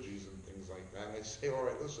eulogies and things like that, and I say, all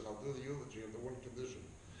right, listen, I'll do the eulogy under one condition.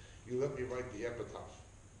 You let me write the epitaph.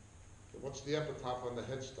 And what's the epitaph on the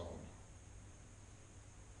headstone?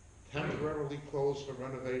 Temporarily closed for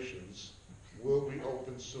renovations, will be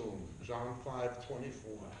open soon. John 5:24.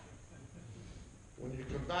 When you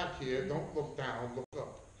come back here, don't look down, look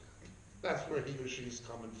up. That's where he or she's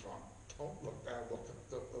coming from. Don't look down, look up.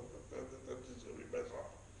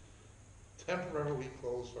 Temporarily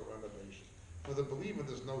closed for renovation. For the believer,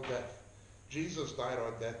 there's no death. Jesus died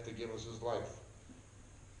our death to give us his life.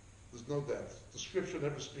 There's no death. The scripture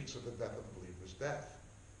never speaks of the death of the believer. It's death.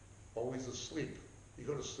 Always asleep. You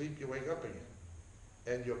go to sleep, you wake up again.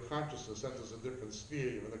 And your consciousness enters a different sphere.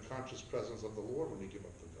 You're in the conscious presence of the Lord when you give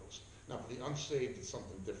up the ghost. Now, for the unsaved, it's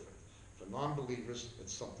something different. For non-believers,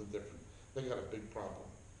 it's something different. They got a big problem.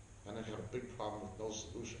 And they got a big problem with no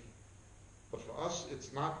solution. But for us,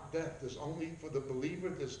 it's not death. For the believer,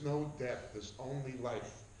 there's no death. There's only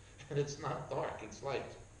life. And it's not dark, it's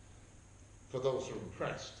light. For those who are in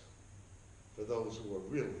Christ. For those who are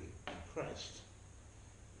really in Christ.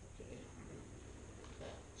 Okay.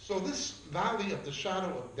 So this valley of the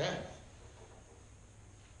shadow of death,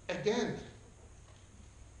 again,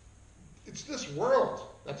 it's this world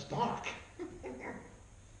that's dark.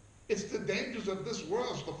 It's the dangers of this world.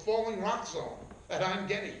 It's the falling rock zone at Ein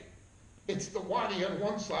Gedi. It's the wadi on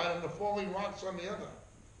one side and the falling rocks on the other.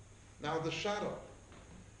 Now the shadow.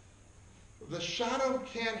 The shadow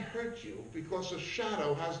can't hurt you because a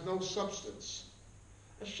shadow has no substance.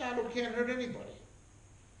 A shadow can't hurt anybody.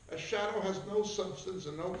 A shadow has no substance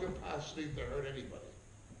and no capacity to hurt anybody.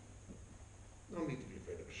 No need to be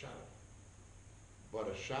afraid of a shadow. But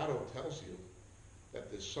a shadow tells you that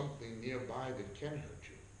there's something nearby that can hurt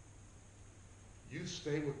you. You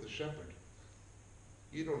stay with the shepherd.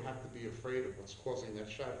 You don't have to be afraid of what's causing that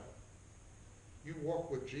shadow. You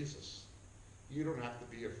walk with Jesus. You don't have to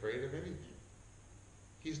be afraid of anything.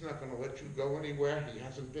 He's not going to let you go anywhere he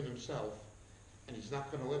hasn't been himself. And he's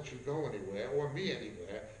not going to let you go anywhere, or me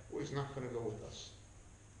anywhere, or he's not going to go with us.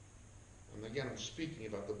 And again, I'm speaking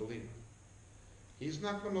about the believer. He's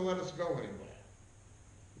not going to let us go anywhere.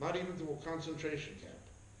 Not even to a concentration camp.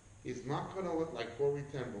 He's not going to let, like Corey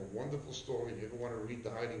Ten Boom, wonderful story, if you ever want to read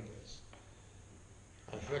The Hiding Place.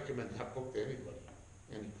 I recommend that book to anybody,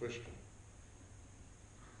 any Christian.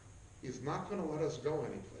 He's not going to let us go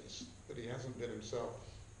any place that he hasn't been himself.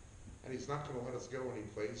 And he's not going to let us go any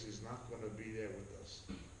place he's not going to be there with us.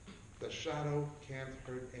 The shadow can't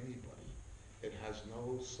hurt anybody. It has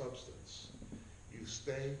no substance. You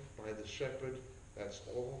stay by the shepherd. That's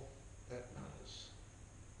all that matters.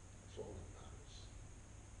 That's all that matters.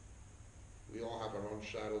 We all have our own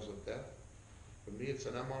shadows of death. For me, it's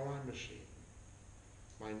an MRI machine.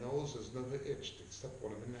 My nose has never itched except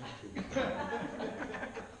when I'm in that tube.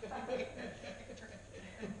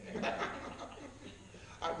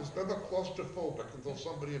 I was never claustrophobic until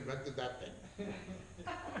somebody invented that thing.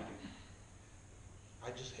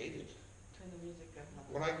 I just hate it. Turn the music up.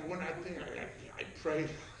 When I think I pray.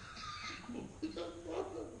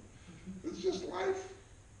 It's just life.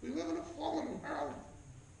 We live in a fallen world.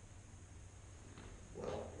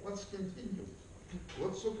 Well, let's continue.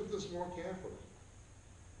 Let's look at this more carefully.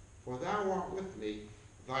 For thou art with me,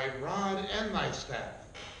 thy rod and thy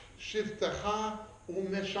staff, shivtecha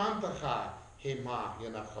umeshantecha hema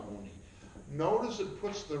yenachamuni. Notice it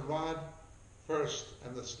puts the rod first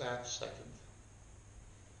and the staff second.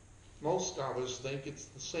 Most scholars think it's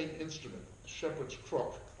the same instrument, a shepherd's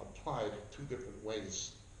crook, applied 2 different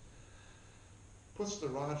ways. Puts the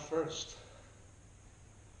rod first.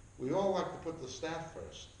 We all like to put the staff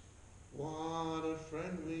first. What a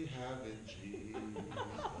friend we have in Jesus.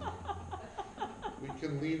 We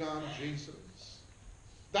can lean on Jesus.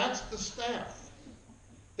 That's the staff.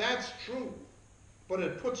 That's true. But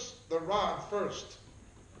it puts the rod first,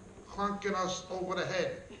 clunking us over the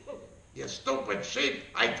head. You stupid sheep,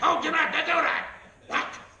 I told you not to do that.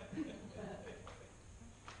 What?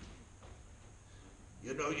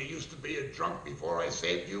 You know you used to be a drunk before I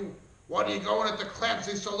saved you. What are you going at the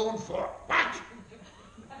Clancy Saloon for? What?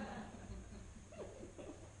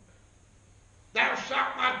 Thou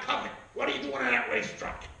shalt not covet. What are you doing in that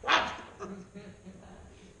racetrack? What?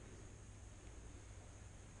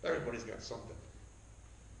 Everybody's got something.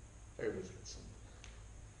 Everybody's got something.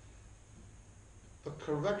 The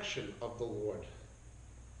correction of the Lord.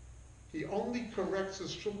 He only corrects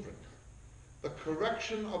his children. The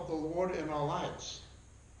correction of the Lord in our lives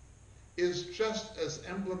is just as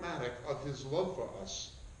emblematic of his love for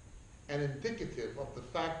us and indicative of the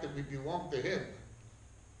fact that we belong to him,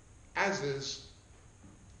 as is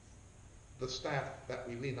the staff that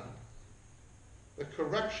we lean on. The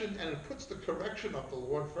correction, and it puts the correction of the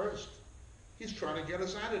Lord first. He's trying to get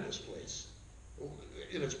us out of this place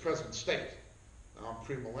in its present state. Now, I'm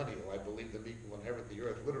premillennial. I believe that we will inherit the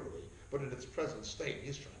earth literally. But in its present state,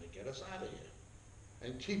 he's trying to get us out of here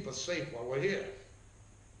and keep us safe while we're here.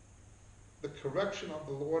 The correction of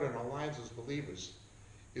the Lord in our lives as believers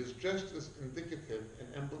is just as indicative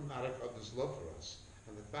and emblematic of his love for us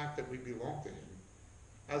and the fact that we belong to him,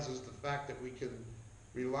 as is the fact that we can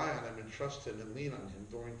rely on him and trust him and lean on him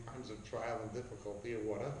during times of trial and difficulty or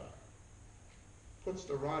whatever. Puts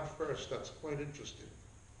the rod first. That's quite interesting.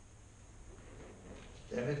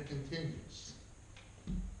 Then it continues.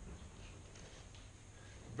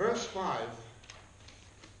 Verse 5,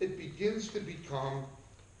 it begins to become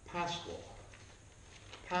paschal.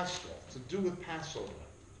 Paschal, to do with Passover.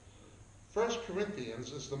 1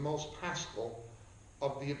 Corinthians is the most paschal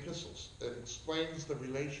of the epistles. It explains the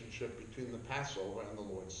relationship between the Passover and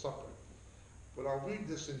the Lord's Supper. But I'll read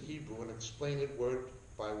this in Hebrew and explain it word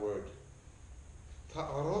by word.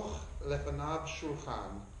 Ta'aroch lefanav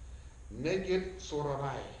shulchan neged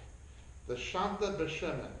sorarai, the shanta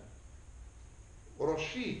b'shemen,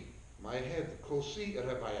 roshi, my head, kosi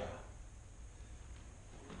rebaya.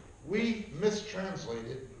 We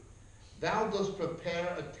mistranslated, thou dost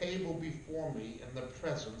prepare a table before me in the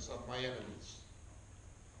presence of my enemies.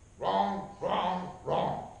 Wrong, wrong,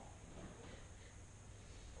 wrong.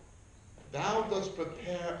 Thou dost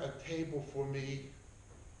prepare a table for me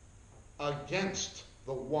against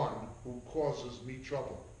the one who causes me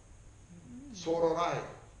trouble. Sorarai.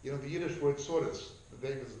 You know, the Yiddish word sodas.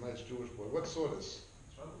 David's a nice Jewish boy. What's sodas?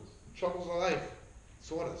 Troubles. Troubles of life.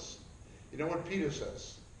 Sodas. You know what Peter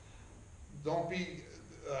says? Don't be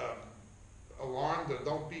alarmed or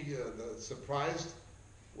don't be surprised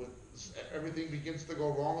when everything begins to go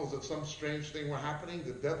wrong as if some strange thing were happening.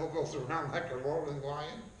 The devil goes around like a roaring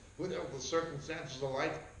lion with the circumstances of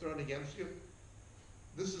life thrown against you.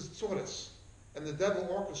 This is sodas. And the devil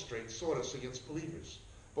orchestrates sodas against believers,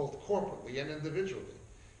 both corporately and individually.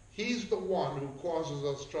 He's the one who causes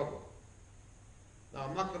us trouble. Now,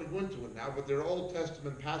 I'm not going to go into it now, but there are Old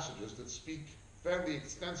Testament passages that speak fairly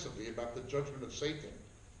extensively about the judgment of Satan.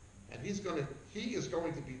 And he is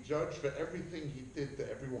going to be judged for everything he did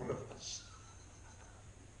to every one of us.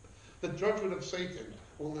 The judgment of Satan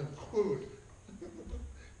will include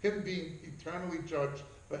him being eternally judged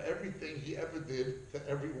for everything he ever did to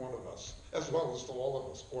every one of us, as well as to all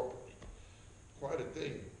of us corporately. Quite a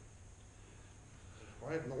thing.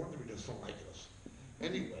 No wonder he doesn't like us.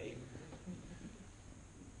 Anyway,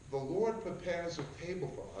 the Lord prepares a table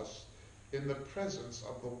for us in the presence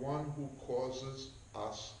of the one who causes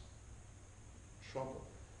us trouble.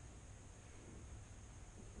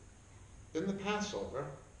 In the Passover,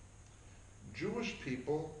 Jewish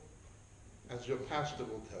people, as your pastor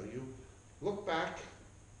will tell you, look back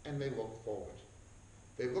and they look forward.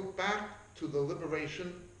 They look back to the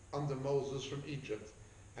liberation under Moses from Egypt,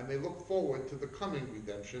 and they look forward to the coming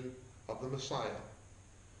redemption of the Messiah.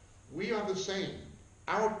 We are the same.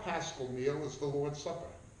 Our Paschal meal is the Lord's Supper.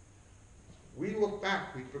 We look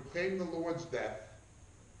back, we proclaim the Lord's death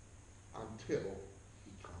until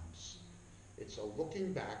he comes. It's a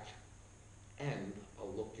looking back and a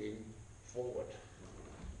looking forward.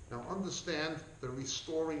 Now understand the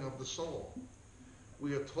restoring of the soul.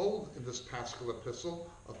 We are told in this Paschal epistle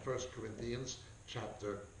of 1 Corinthians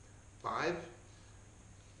chapter 5,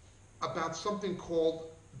 about something called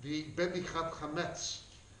the Bedichat Chametz.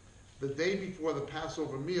 The day before the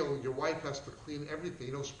Passover meal, your wife has to clean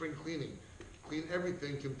everything, spring cleaning. Clean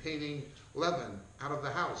everything containing leaven out of the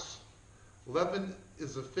house. Leaven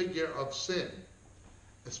is a figure of sin,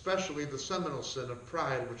 especially the seminal sin of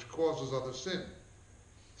pride, which causes other sin.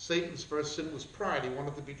 Satan's first sin was pride. He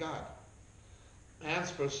wanted to be God. Man's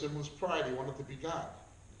first sin was pride. He wanted to be God.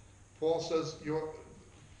 Paul says, your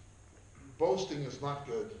boasting is not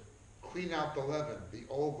good. Clean out the leaven, the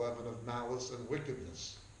old leaven of malice and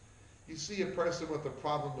wickedness. You see a person with a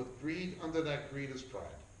problem with greed, under that greed is pride.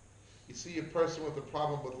 You see a person with a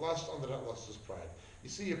problem with lust, under that lust is pride. You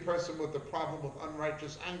see a person with a problem with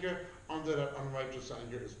unrighteous anger, under that unrighteous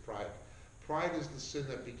anger is pride. Pride is the sin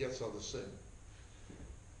that begets other sin.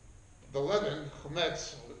 The leaven,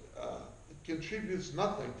 chametz, contributes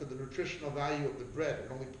nothing to the nutritional value of the bread.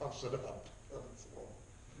 It only puffs it up.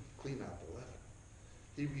 Clean out the leaven.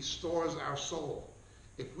 He restores our soul.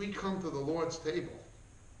 If we come to the Lord's table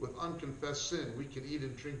with unconfessed sin, we can eat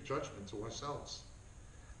and drink judgment to ourselves.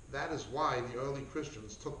 That is why the early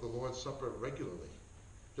Christians took the Lord's Supper regularly.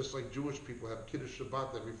 Just like Jewish people have Kiddush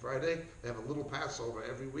Shabbat every Friday, they have a little Passover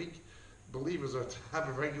every week. Believers are to have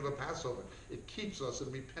a regular Passover. It keeps us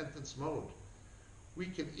in repentance mode. We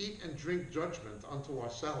can eat and drink judgment unto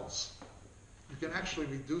ourselves. You can actually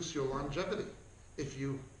reduce your longevity. If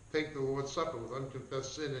you take the Lord's Supper with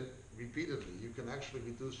unconfessed sin and repeatedly, you can actually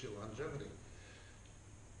reduce your longevity.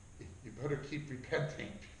 You better keep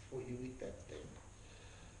repenting before you eat that thing.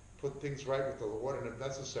 Put things right with the Lord, and if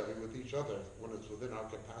necessary, with each other, when it's within our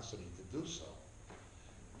capacity to do so.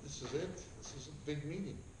 This is it. This is a big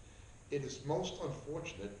meeting. It is most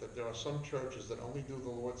unfortunate that there are some churches that only do the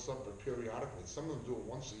Lord's Supper periodically. Some of them do it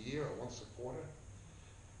once a year or once a quarter.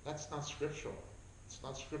 That's not scriptural. It's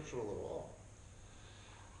not scriptural at all.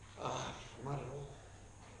 Not at all.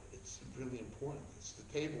 It's really important. It's the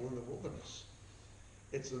table in the wilderness.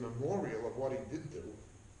 It's a memorial of what he did do,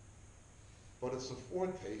 but it's a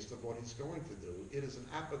foretaste of what he's going to do. It is an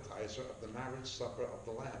appetizer of the marriage supper of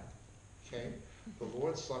the Lamb. Okay? The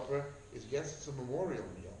Lord's Supper is, yes, it's a memorial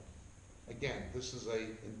meal. Again, this is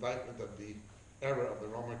an indictment of the era of the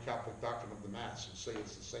Roman Catholic doctrine of the Mass, who say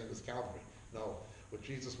it's the same as Calvary. No, what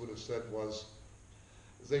Jesus would have said was,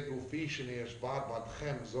 do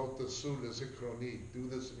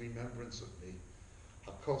this in remembrance of me.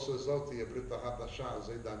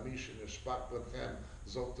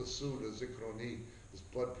 His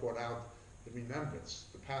blood poured out in remembrance.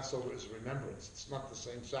 The Passover is a remembrance. It's not the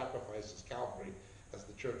same sacrifice as Calvary, as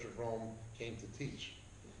the Church of Rome came to teach.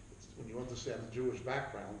 When you understand the Jewish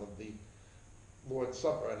background of the Lord's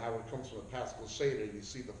Supper and how it comes from the Paschal Seder, you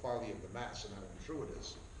see the folly of the Mass and how untrue it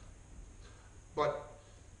is. But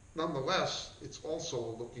nonetheless, it's also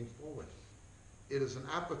a looking forward. It is an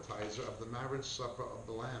appetizer of the marriage supper of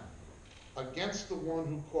the Lamb against the one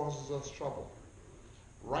who causes us trouble.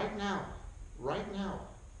 Right now,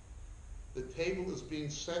 the table is being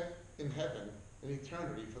set in heaven in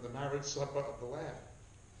eternity for the marriage supper of the Lamb.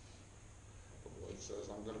 It says,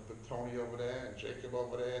 I'm going to put Tony over there, and Jacob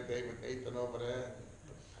over there, and David Nathan over there,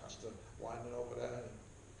 and Pastor Wyman over there.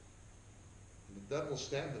 And the devil's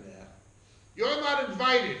standing there. You're not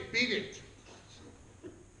invited. Beat it.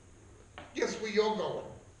 Guess where you're going?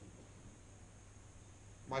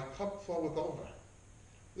 My cup floweth over.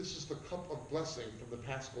 This is the cup of blessing from the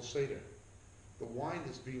Paschal Seder. The wine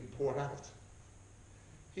is being poured out.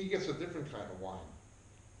 He gets a different kind of wine.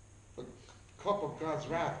 The cup of God's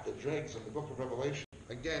wrath that dregs in the book of Revelation.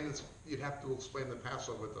 Again, you'd have to explain the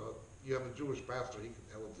Passover. You have a Jewish pastor, he can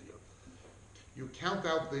tell it to you. You count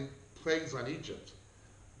out the plagues on Egypt.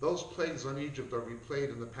 Those plagues on Egypt are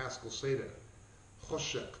replayed in the Paschal Seder.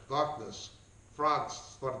 Choshek, darkness,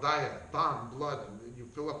 frogs, svardaya, dam, blood, and you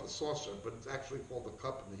fill up a saucer, but it's actually called a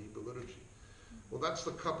cup in the Hebrew liturgy. Well, that's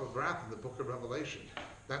the cup of wrath in the book of Revelation.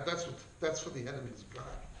 That's for the enemies of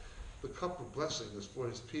God. The cup of blessing is for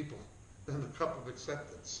his people. Then the cup of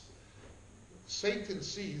acceptance. Satan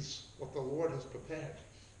sees what the Lord has prepared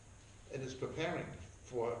and is preparing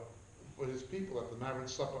for his people at the marriage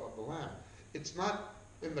supper of the Lamb. It's not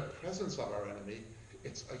in the presence of our enemy,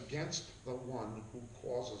 it's against the one who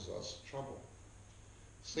causes us trouble.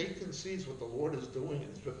 Satan sees what the Lord is doing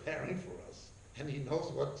and is preparing for us, and he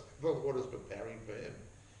knows what the Lord is preparing for him.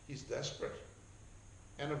 He's desperate.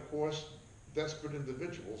 And of course, desperate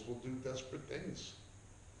individuals will do desperate things.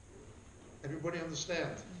 Everybody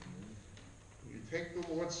understand? You take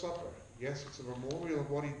the Lord's Supper. Yes, it's a memorial of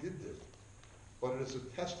what he did do, but it is a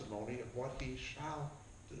testimony of what he shall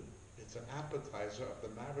do. It's an appetizer of the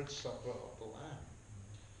marriage supper of the Lamb.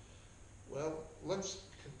 Well, let's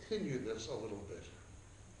continue this a little bit.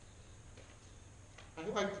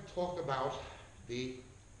 I'd like to talk about the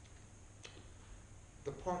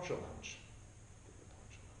departure lounge.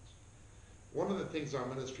 One of the things our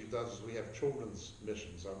ministry does is we have children's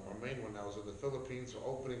missions. Our main one now is in the Philippines.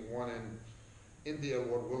 We're opening one in India,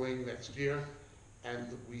 Lord willing, next year. And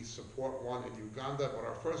we support one in Uganda, but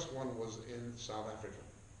our first one was in South Africa.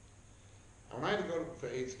 And when I had to go for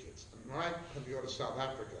AIDS kids, and when I had to go to South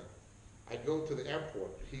Africa, I go to the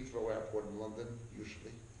airport, Heathrow Airport in London,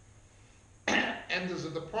 usually, and there's a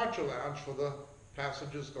departure lounge for the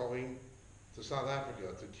passengers going to South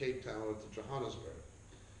Africa, to Cape Town, or to Johannesburg.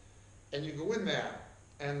 And you go in there,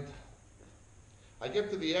 and I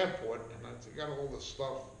get to the airport, and I got all this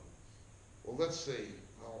stuff. Well, let's see.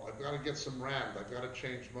 Oh, I've got to get some rand. I've got to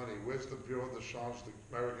change money. Where's the Bureau de Change,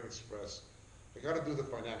 the American Express? I got to do the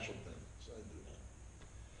financial thing. So I do that.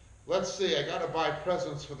 Let's see. I got to buy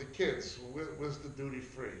presents for the kids. Well, where's the duty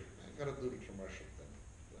free? I got to do the commercial thing.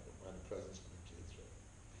 I got to buy the presents for the kids.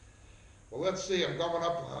 Right? Well, let's see. I'm going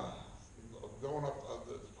up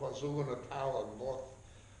the KwaZulu Natal and North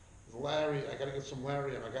Larry. I got to get some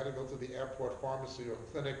Larian. I got to go to the airport pharmacy or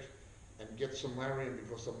clinic and get some Larian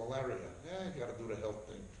because of malaria. Yeah, you got to do the health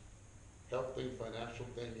thing, financial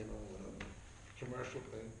thing, you know, whatever, commercial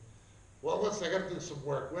thing. Well, listen, I got to do some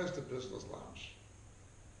work. Where's the business lounge?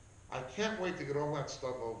 I can't wait to get all that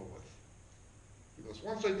stuff over with. Because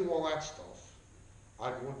once I do all that stuff,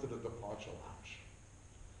 I go into the departure lounge.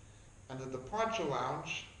 And the departure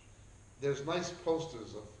lounge, there's nice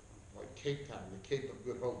posters of like Cape Town, the Cape of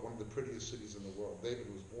Good Hope, one of the prettiest cities in the world. David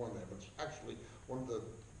was born there, but it's actually one of the,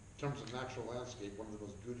 in terms of natural landscape, one of the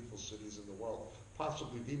most beautiful cities in the world,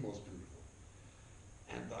 possibly the most beautiful.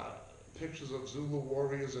 And pictures of Zulu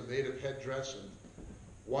warriors in native headdress and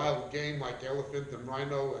wild game like elephant and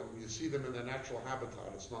rhino, and you see them in their natural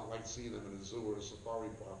habitat. It's not like seeing them in a zoo or a safari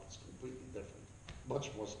park. It's completely different, much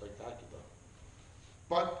more spectacular.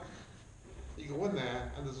 But you go in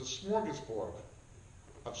there, and there's a smorgasbord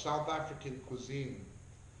of South African cuisine,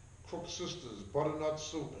 Crook Sisters, butternut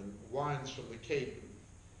soup, and wines from the Cape.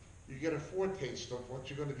 You get a foretaste of what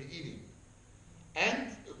you're going to be eating.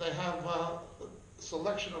 And they have a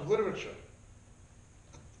selection of literature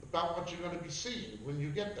about what you're going to be seeing when you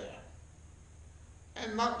get there.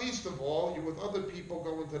 And not least of all, you're with other people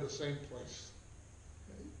going to the same place.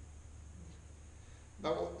 Okay?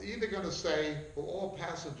 Now, you're either going to say, well, all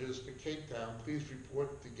passengers for Cape Town, please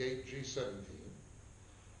report to gate G17.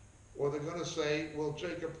 Or they're going to say, well,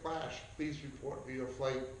 Jacob PRASCH, please report via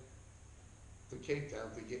flight to Cape Town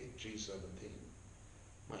to gate G17.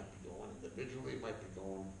 Might be going individually, might be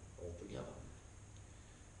going all together.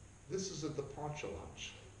 This is a departure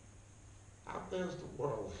lounge. Out there's the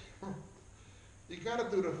world. You got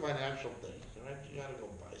to do the financial thing, right? You got to go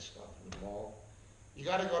buy stuff in the mall. You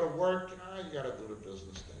got to go to work. You got to do the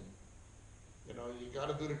business thing. You know, you got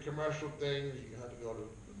to do the commercial thing. You got to go to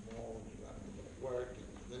the mall. You got to go to work.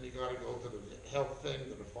 And then you got to go to the health thing,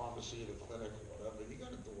 to the pharmacy, the clinic, whatever. You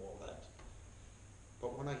got to do all that.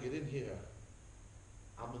 But when I get in here,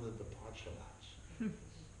 I'm in the departure lounge.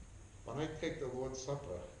 When I take the Lord's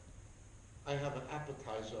Supper, I have an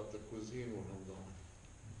appetizer of the cuisine when I'm going.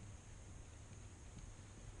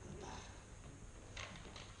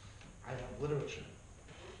 I have literature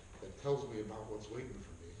that tells me about what's waiting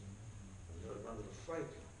for me. I'm going to remember to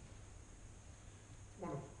fight.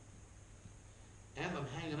 Wonderful. And I'm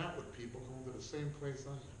hanging out with people going to the same place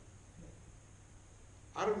I am.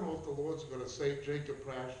 I don't know if the Lord's going to say, Jacob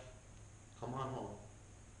PRASCH, come on home.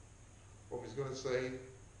 Or if he's going to say,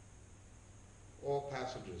 all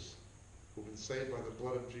passengers who've been saved by the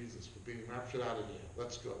blood of Jesus, we're being raptured out of here,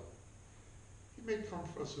 let's go. He may come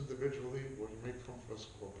for us individually, or he may come for us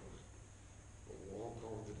corporately. But we're all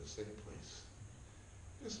going to the same place.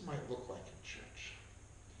 This might look like a church,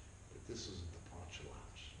 but this is a departure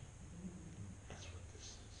lounge. That's what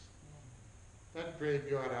this is. That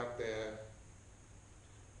graveyard out there,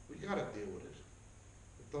 we got to deal with it.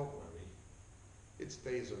 But don't worry. Its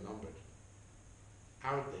days are numbered.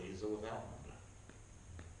 Our days are without number.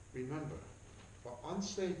 Remember, for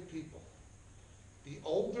unsaved people, the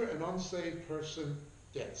older an unsaved person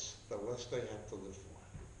gets, the less they have to live for.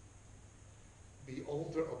 The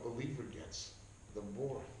older a believer gets, the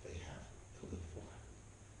more they have to live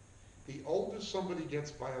for. The older somebody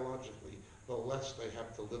gets biologically, the less they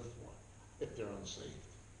have to live for if they're unsaved.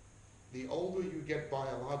 The older you get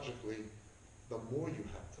biologically, the more you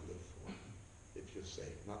have to live for if you're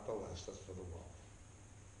saved, not the less. That's for the world.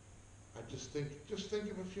 Just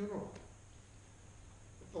think of a funeral.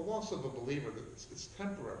 The loss of a believer, it's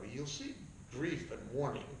temporary. You'll see grief and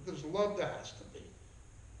mourning. There's love there has to be.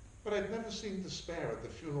 But I've never seen despair at the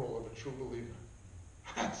funeral of a true believer.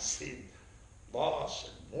 I've seen loss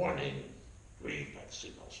and mourning, grief. I've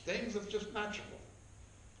seen those things. It's just natural.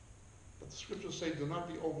 But the scriptures say, do not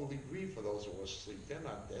be overly grieved for those who are asleep. They're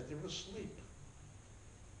not dead, they're asleep.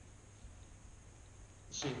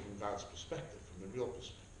 Seen from God's perspective, from the real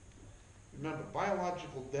perspective. Remember,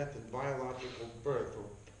 biological death and biological birth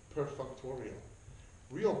are perfunctorial.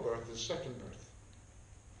 Real birth is second birth.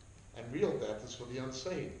 And real death is for the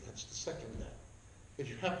unsaved. That's the second death. If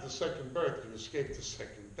you have the second birth, you escape the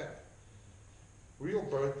second death. Real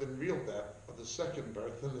birth and real death are the second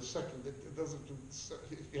birth, and the second, it doesn't,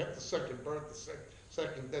 if you have the second birth, the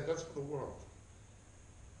second death, that's for the world.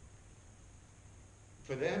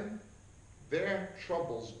 For them, their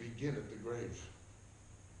troubles begin at the grave.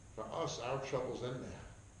 For us, our troubles end there.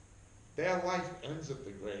 Their life ends at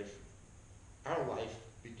the grave. Our life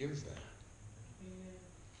begins there.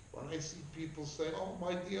 When I see people say, oh,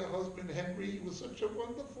 my dear husband Henry, he was such a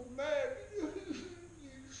wonderful man. You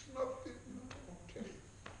snuffed it. Okay.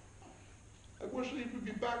 I wish he would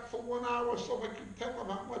be back for 1 hour so I could tell him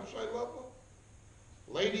how much I love him.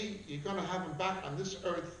 Lady, you're going to have him back on this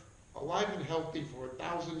earth, alive and healthy for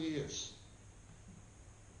 1,000 years.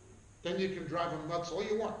 Then you can drive him nuts all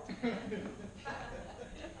you want.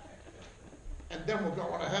 And then we'll go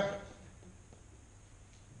on to heaven.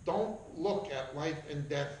 Don't look at life and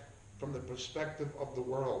death from the perspective of the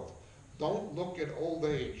world. Don't look at old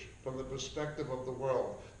age from the perspective of the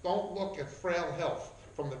world. Don't look at frail health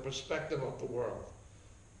from the perspective of the world.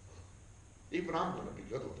 Even I'm going to be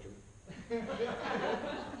good looking.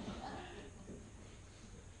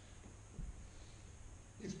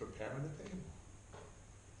 He's preparing the table.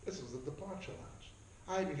 This is the departure lounge.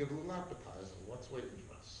 I even get a little appetizer of what's waiting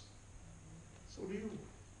for us. So do you.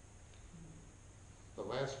 The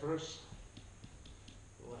last verse.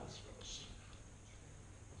 The last verse.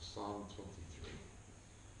 Psalm 23.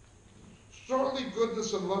 Surely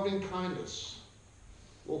goodness and loving kindness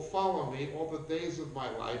will follow me all the days of my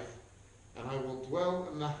life, and I will dwell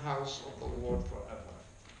in the house of the Lord forever.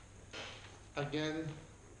 Again,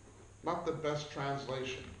 not the best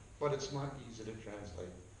translation, but it's not easy to translate,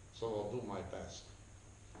 so I'll do my best.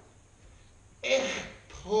 Ech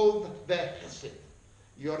tov v'chesed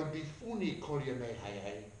yarbifuni kol yemei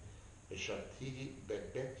hayai v'sharti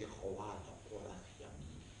bebet Yehovah l'orach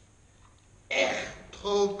yamim. Ech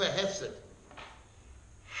tov v'chesed.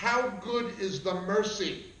 How good is the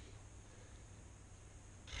mercy?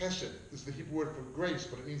 Chesed is the Hebrew word for grace,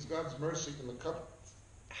 but it means God's mercy in the cup.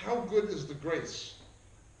 How good is the grace,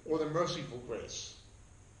 or the merciful grace?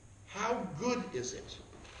 How good is it?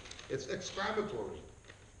 It's exclamatory.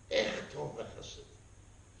 Ech tov v'chesed.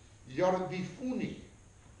 Yarbifuni.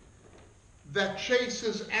 That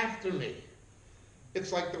chases after me.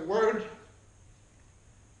 It's like the word,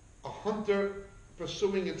 a hunter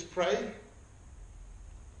pursuing its prey.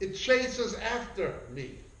 It chases after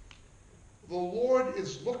me. The Lord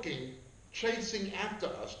is looking, chasing after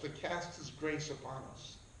us to cast His grace upon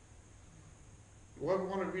us. You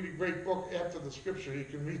want to read a great book after the scripture, you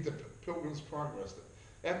can read the Pilgrim's Progress.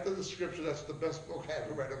 After the scripture, that's the best book I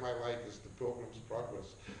ever read in my life, is the Pilgrim's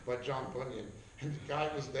Progress by John Bunyan. And the guy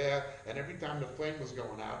was there, and every time the flame was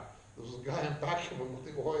going out, there was a guy in back of him with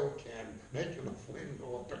the oil can, making the flame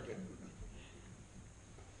go up again.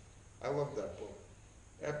 I love that book.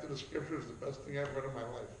 After the scripture is the best thing I've read in my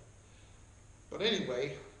life. But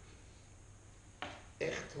anyway,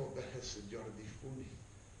 Ech tov v'chesed yarbifuni.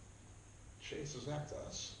 Chases after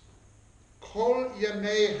us. Kol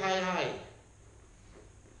yemei hayai.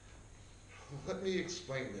 Let me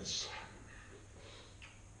explain this.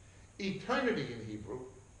 Eternity in Hebrew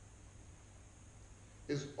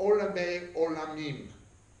is olamei olamim,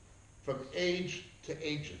 from age to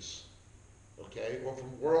ages, okay, or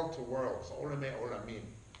from world to world. So olamei olamim.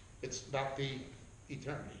 It's about the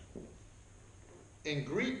eternity. In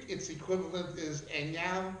Greek, its equivalent is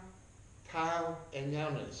enyam tau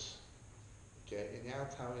enyanes. Okay, enyam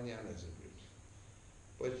tau enyanes in Greek.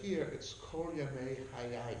 But here it's kol yamei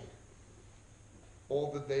hayai.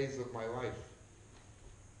 All the days of my life.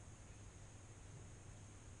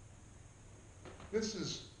 This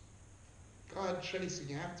is God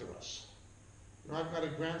chasing after us. You know, I've got a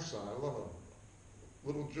grandson. I love him.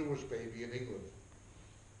 Little Jewish baby in England.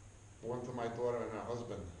 Born to my daughter and her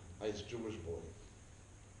husband. Nice Jewish boy.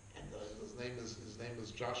 And his name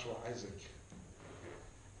is Joshua Isaac.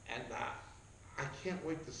 And I can't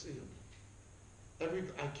wait to see him.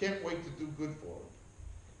 I can't wait to do good for him.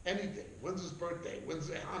 Anything. When's his birthday? When's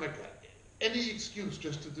Hanukkah? Any excuse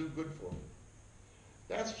just to do good for him.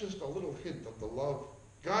 That's just a little hint of the love.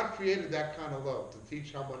 God created that kind of love to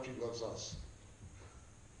teach how much He loves us.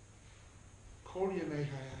 Kol yemei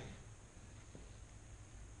hayai.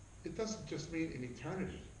 It doesn't just mean in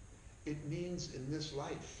eternity. It means in this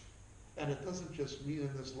life. And it doesn't just mean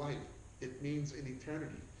in this life. It means in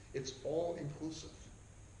eternity. It's all inclusive.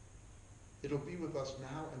 It'll be with us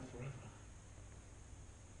now and forever.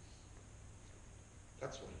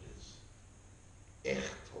 That's what it is.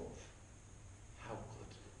 Echt tov. How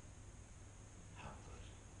good. How good.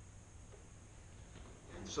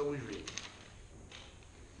 And so we read.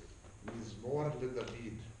 Mizmor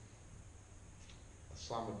LeDavid, a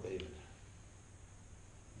Psalm of David.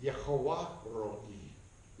 Yehovah ro'i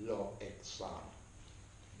lo eksar.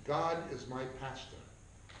 God is my pastor.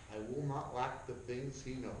 I will not lack the things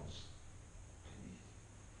he knows I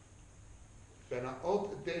need.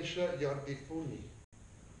 Benaot desha yardifuni.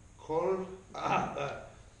 Kol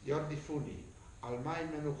yardifuni. Al mai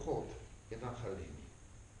menuchot yenachalini.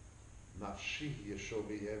 Nafshi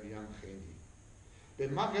yeshoviyev yancheni.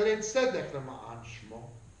 במגלת צדק למען שמו,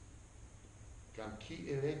 גם כי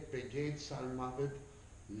אלך בגיא צל מוות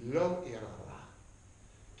לא ארע,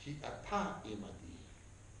 כי אתה עמדי,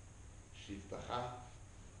 שבטך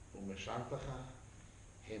ומשענתך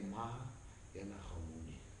המה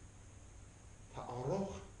ינחמוני.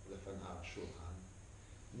 תערוך לפניו שולחן,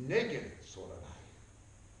 נגד צורריי,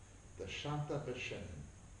 דשנת בשמן,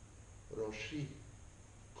 ראשי,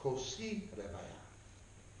 כוסי רוויה.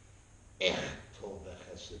 איך טוב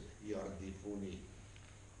וחסד ירדיפוני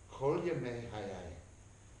כל ימי חיי,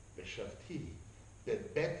 ושבתי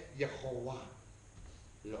בבית יהוה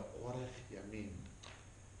לאורך ימים.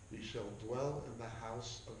 We shall dwell in the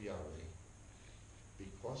house of Yahweh.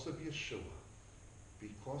 Because of Yeshua,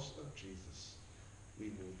 because of Jesus,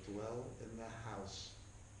 we will dwell in the house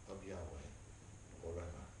of Yahweh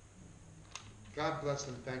forever. God bless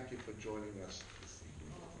and thank you for joining us this evening.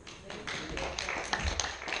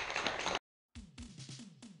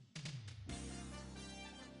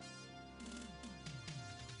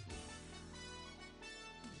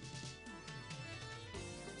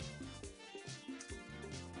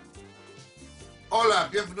 Hola,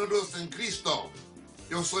 bienvenidos en Cristo.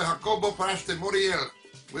 Yo soy Jacobo PRASCH de Moriel,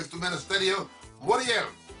 nuestro ministerio Moriel,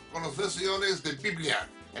 con las versiones de Biblia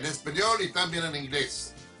en español y también en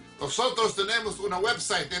inglés. Nosotros tenemos una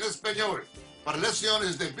website en español para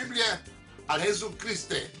lecciones de Biblia al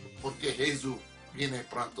Jesucristo, porque Jesús viene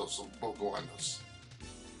pronto, son pocos años.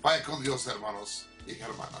 Vaya con Dios, hermanos y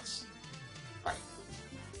hermanas. Bye.